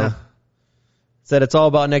 you know. Yeah. Said it's all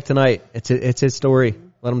about Nick tonight. It's his story.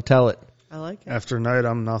 Let him tell it. I like it. After night,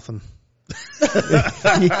 I'm nothing.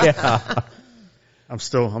 Yeah. I'm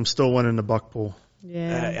still winning the buck pool.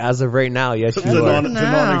 Yeah. As of right now, yes, you The are. now.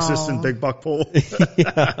 non-existent big buck pool.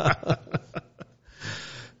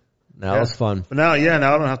 That was fun. But now I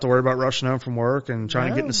don't have to worry about rushing home from work and trying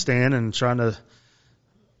to get in the stand and trying to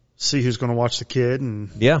see who's going to watch the kid, and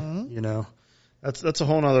Yeah. that's a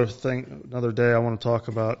whole other thing. Another day, I want to talk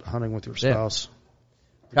about hunting with your Yeah. spouse.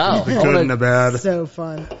 Kyle, The good and the bad. So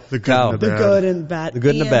fun. The good Kyle. and the The bad. good and bad. The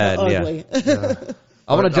good and the bad, yeah. ugly.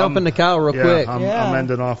 I want to jump into Kyle real quick. I'm Yeah.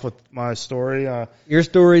 ending off with my story. Your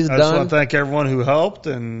story's I just done. want to thank everyone who helped,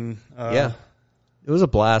 and Yeah. It was a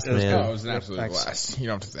blast, It was man. Oh, it was an absolute Thanks. blast. You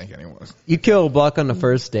don't have to thank anyone. You kill a buck on the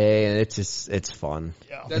first day, and it's fun.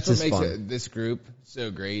 That's It's what just makes fun. this group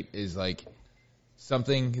so great, is like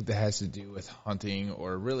something that has to do with hunting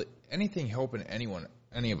or really anything helping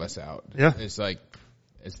any of us out. Yeah. It's like,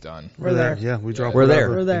 it's done. We're there. Yeah, we drop. We're there.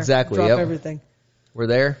 whatever. We're there. Exactly, Drop yep. everything. We're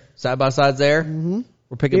there. Side by side's there. Mm-hmm.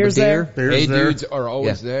 We're picking Beer's the deer. there. Beer's Hey there. dudes are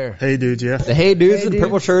always there. Hey dudes, yeah. The hey dudes Hey and dudes.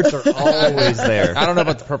 purple shirts are always there. I don't know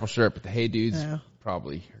about the purple shirt, but the hey dudes Yeah.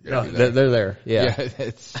 probably are gonna be They're, there. they're there. Yeah. Yeah,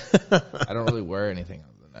 it's, I don't really wear anything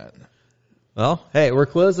other than that. Well, hey, we're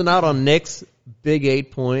closing out on Nick's big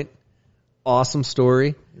 8 point. Awesome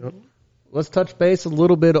story. Yep. Let's touch base a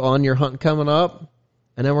little bit on your hunt coming up,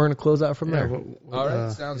 and then we're going to close out from Yeah, there. All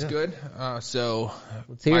right, sounds good. So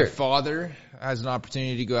Let's hear my it. father has an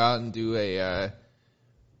opportunity to go out and do a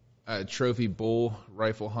trophy bull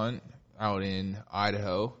rifle hunt out in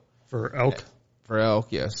Idaho For elk. for elk,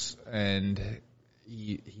 yes. And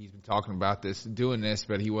he's been talking about doing this,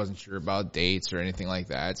 but he wasn't sure about dates or anything like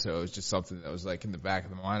that. So it was just something that was like in the back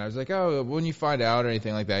of the mind. I was like, oh, when you find out or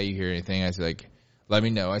anything like that, you hear anything, I said, like, let me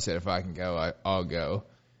know. I said, if I can go, I'll go.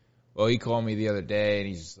 Well, he called me the other day, and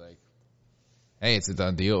he's just like, hey, it's a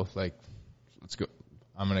done deal. Like, let's go.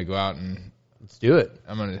 I'm going to go out and Let's do it.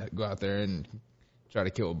 I'm going to go out there and try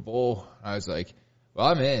to kill a bull. I was like, well,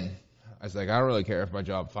 I'm in. I was like, I don't really care if my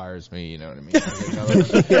job fires me, you know what I mean?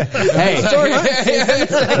 Hey,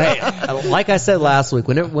 hey, like I said last week,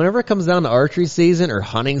 whenever it comes down to archery season or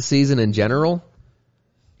hunting season in general,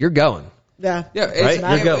 you're going. Yeah. Yeah,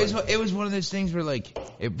 Right? You're it was one of those things where, like,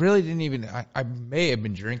 it really didn't even. I may have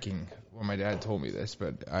been drinking when my dad told me this,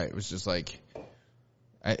 but it was just like,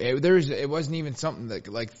 it wasn't even something that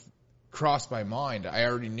like crossed my mind. I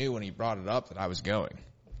already knew when he brought it up that I was going.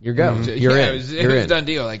 You're going. So, You're yeah, in. It was You're a in. done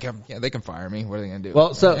deal. Like, yeah, they can fire me. What are they gonna do?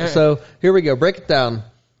 Well, so here we go. Break it down.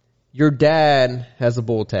 Your dad has a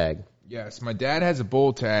bull tag. yes, my dad has a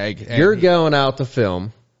bull tag. And You're going out to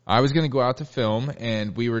film. I was going to go out to film,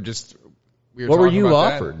 and we were What were talking you about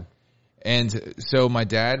that. offered? And so my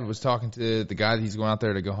dad was talking to the guy that he's going out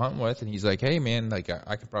there to go hunt with, and he's like, "Hey man, like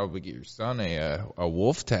I could probably get your son a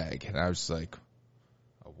wolf tag." And I was like,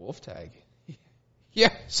 "A wolf tag? Yeah,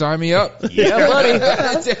 sign me up." Yeah, buddy.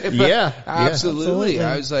 But Yeah, absolutely. absolutely.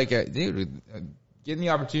 I was like, dude, getting the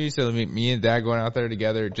opportunity to meet me and dad going out there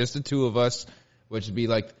together, just the two of us, which would be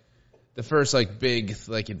like the first like big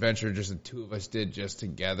like adventure just the two of us did just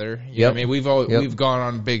together. You Yep. know what I mean, we've gone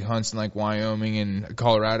on big hunts in like Wyoming and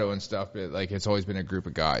Colorado and stuff, but like it's always been a group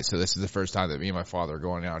of guys. So this is the first time that me and my father are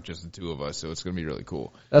going out, just the two of us. So it's gonna be really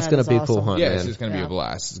cool. That's That gonna is be a cool awesome. hunt, Yeah, man. it's just gonna be a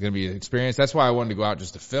blast. It's gonna be an experience. That's why I wanted to go out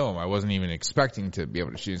just to film. I wasn't even expecting to be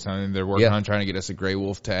able to shoot something. They're working on trying to get us a gray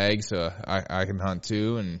wolf tag, so I can hunt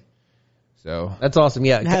too, and so That's awesome.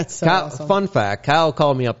 Yeah. That's so Kyle, awesome. Fun fact, Kyle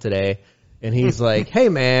called me up today and he's like, hey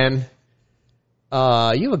man,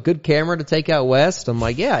 you have a good camera to take out west? I'm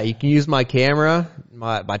like, yeah, you can use my camera,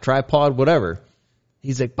 my tripod, whatever.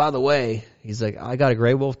 He's like, by the way, he's like, I got a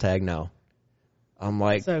gray wolf tag now. I'm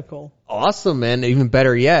like, So cool. awesome, man. Even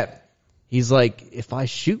better yet. He's like, if I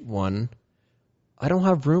shoot one, I don't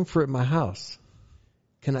have room for it in my house.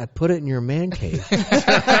 Can I put it in your man cave? And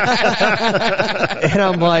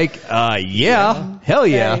I'm like, yeah, hell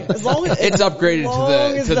yeah. Hey, as long as it's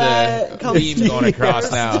upgraded to the beam going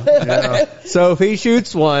across now. Yeah. So if he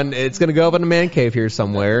shoots one, it's going to go up in the man cave here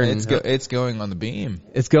somewhere. And It's going on the beam.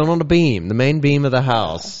 it's going on the beam, the main beam of the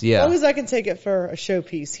house. As long Yeah. as I can take it for a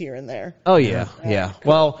showpiece here and there. Oh yeah, yeah.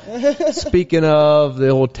 Well, speaking of the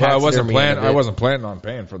old Well, taxidermy, I wasn't planning on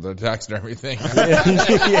paying for the taxidermy thing.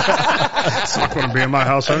 It's not going to be in my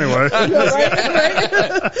house anyway.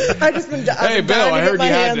 right? I just been. Hey, Bill, I heard you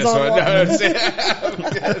had this one.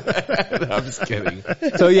 No, I'm just kidding.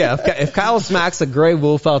 So yeah, if Kyle smacks a gray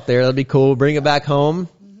wolf out there, that'd be cool. Bring it back home,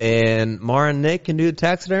 and Mara and Nick can do the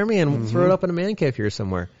taxidermy and throw it up in a man cave here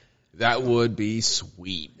somewhere. That would be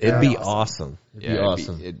sweet. It'd be awesome. It'd be Yeah,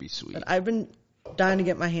 awesome. It'd be sweet. But I've been dying to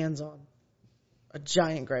get my hands on a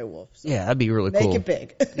giant gray wolf. So Yeah, that'd be really make cool. it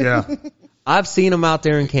big. Yeah. I've seen them out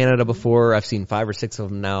there in Canada before. I've seen 5 or 6 of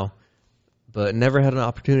them now, but never had an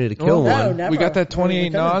opportunity to kill no, one. never. We got that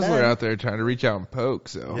 28 We're coming nozzler back. out there trying to reach out and poke.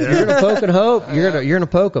 So You're gonna poke and hope. You're gonna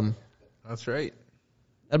poke them. that's right.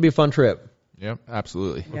 That'd be a fun trip. Yep,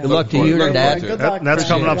 absolutely. Yeah. Good luck to you and your dad. Good That, luck. that's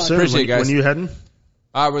coming up soon. Appreciate it, guys. When you heading?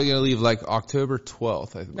 We're gonna leave like October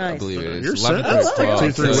 12th. I Nice. believe it is. You're 11th soon. through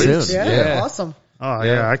 12th. 2-3 Soon. weeks. Yeah, Yeah. awesome. Oh,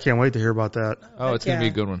 yeah. I can't wait to hear about that. Oh, it's gonna be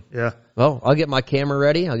a good one. Yeah. Well, I'll get my camera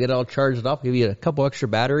ready. I'll get it all charged up. Give you a couple extra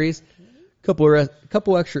batteries, couple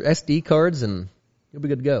extra SD cards, and you'll be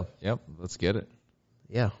good to go. Yep, let's get it.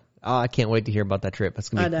 Yeah. Oh, I can't wait to hear about that trip. That's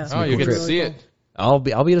gonna be. I know. that's Oh, gonna be you a get cool to trip. see Really it. I'll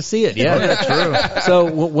be to see it. Yeah, true. So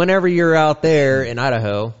whenever you're out there in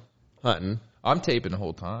Idaho hunting, I'm taping the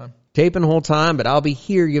whole time. taping the whole time, but I'll be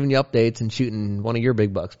here giving you updates and shooting one of your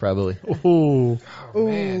big bucks probably. Ooh.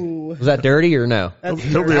 Ooh. Was that dirty or no?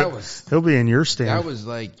 He'll be in your stand. That was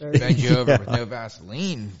like bend you over with no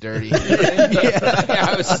Vaseline, dirty.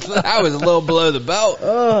 I was a little below the belt.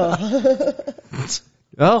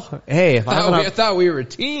 Well, hey, if I thought we were a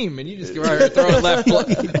team, and you just go right here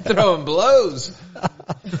throwing blows.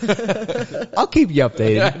 I'll keep you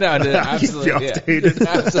updated. No, I'll keep you absolutely. updated.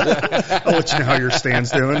 Absolutely. I'll let you know how your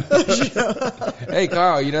stand's doing. Hey,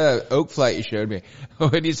 Carl, you know that oak flight you showed me?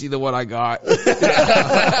 When you see the one I got?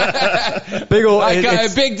 Big old,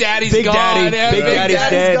 Big Daddy's Big gone. Daddy. Yeah, Big Daddy's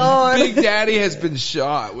dead. gone. Big Daddy has been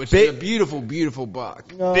shot, which is a beautiful, beautiful buck.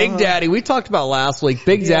 Big Daddy. We talked about last week.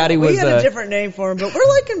 Big Daddy was We had a different name for him, but we're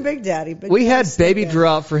liking Big Daddy. we had baby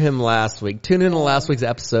drop for him last week. Tune in to last week's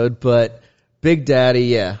episode, but Big Daddy,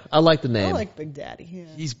 yeah, I like the I name. like Big Daddy. Yeah.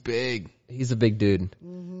 He's big. He's a big dude.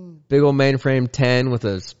 Big old mainframe 10 with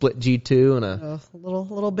a split G2 and a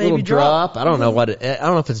Little baby little drop. I don't know I don't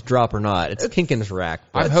know if it's drop or not. It's kink in his rack.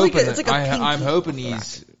 I'm It's hoping. like it's like a pinky I'm hoping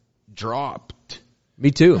he's dropped.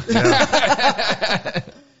 Me too.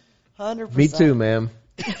 100%. Me too, man.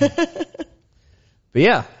 But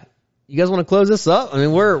yeah, you guys want to close this up? I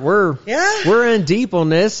mean, we're in deep on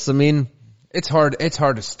this. I mean, It's hard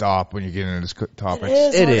to stop when you get into this topic.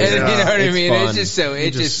 It is. You know what I It's mean? fun. It's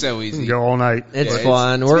just so You easy. can go all night. it's Yeah,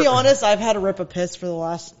 fun. To be honest, I've had to rip a piss for the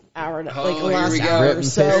last hour, the here last we go. hour. Ripping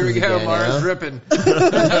So Here we go. Again, Mara's yeah. ripping.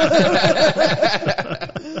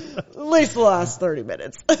 at least the last 30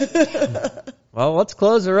 minutes. Well, let's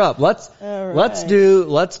close her up. Let's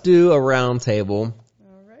right. do a round table.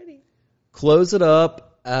 Alrighty. Close it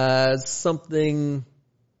up as something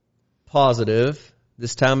positive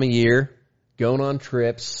this time of year. Going on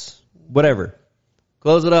trips, whatever.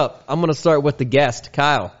 Close it up. I'm going to start with the guest,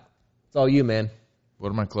 Kyle. It's all you, man. What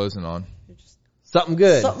am I closing on? Something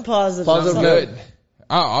good. Something positive. Positive Something- note. Good.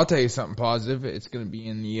 I'll tell you something positive. It's going to be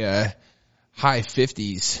in the high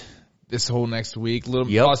 50s this whole next week.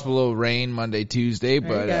 Possible little rain Monday, Tuesday,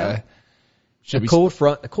 There you but go. The cold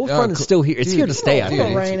front is still here. It's dude, here to stay, I dude,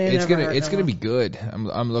 think. rain ain't it's never gonna hurt it's no gonna more. be good.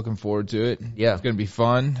 I'm looking forward to it. Yeah. It's gonna be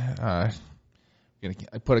fun. I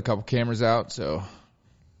put a couple cameras out, so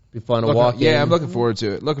Be fun to walk in. yeah, I'm looking forward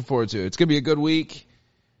to it. It's gonna be a good week.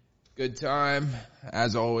 Good time,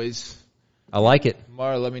 as always. I like it.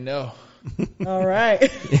 Tomorrow, let me know. All right.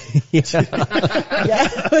 Yeah.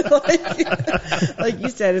 Like you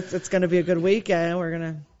said, it's going to be a good week. We're going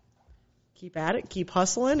to keep at it, keep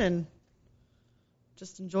hustling, and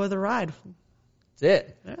just enjoy the ride. That's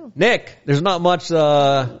it. Yeah. Nick, there's not much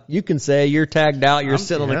you can say. You're tagged out. You're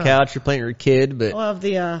sitting on the couch. You're playing with your kid. But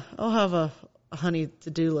I'll have a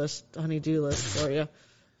honey-do list for you.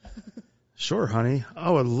 Sure, honey. I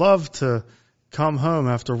would love to come home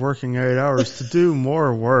after working 8 hours to do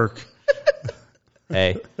more work.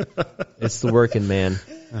 hey, it's the working man.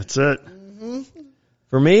 That's it.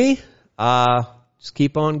 For me, just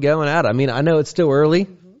keep on going at it. I mean, I know it's still early.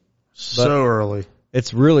 So early.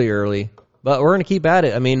 It's really early, but we're going to keep at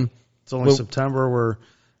it. I mean, It's only September. We're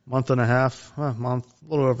a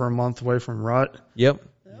little over a month away from rut. Yep.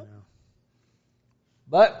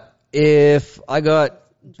 But if I got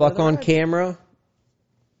Buck on camera,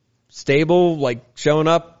 stable, like showing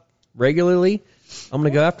up regularly, I'm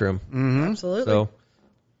going to go after him. Mm-hmm. Absolutely. So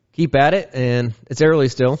keep at it, and it's early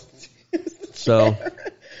still. So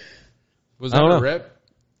Was I that don't a know. rip?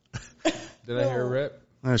 Did I hear a rip?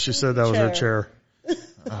 She said that was her chair.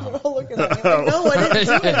 Oh, look at that. No, I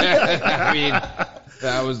didn't do it. I mean,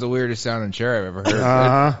 that was the weirdest sounding chair I've ever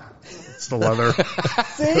heard. It's the leather.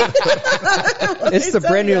 it's the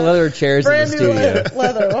brand new leather chairs in the Brand new studio.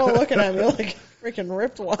 leather. Oh, looking at me like freaking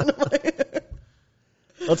ripped one.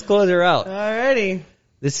 Let's close her out. Alrighty.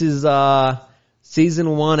 This is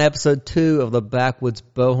season 1, episode 2 of the Backwoods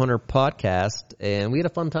Bowhunter podcast, and we had a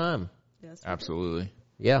fun time. Yes. Absolutely.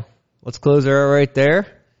 Yeah. Let's close her out right there.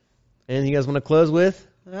 Anything you guys want to close with?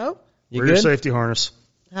 No. You Wear your good? safety harness.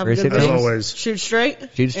 Have Race a good it As week. always. Shoot straight.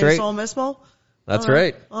 Shoot straight. Aim small, miss small. That's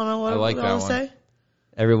right. I don't know what I like what that I'll one. say.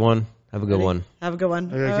 Everyone, have a good one. Have a good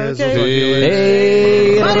one. Okay, kids, Okay. we'll talk to you later.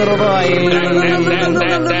 Hey, little boy.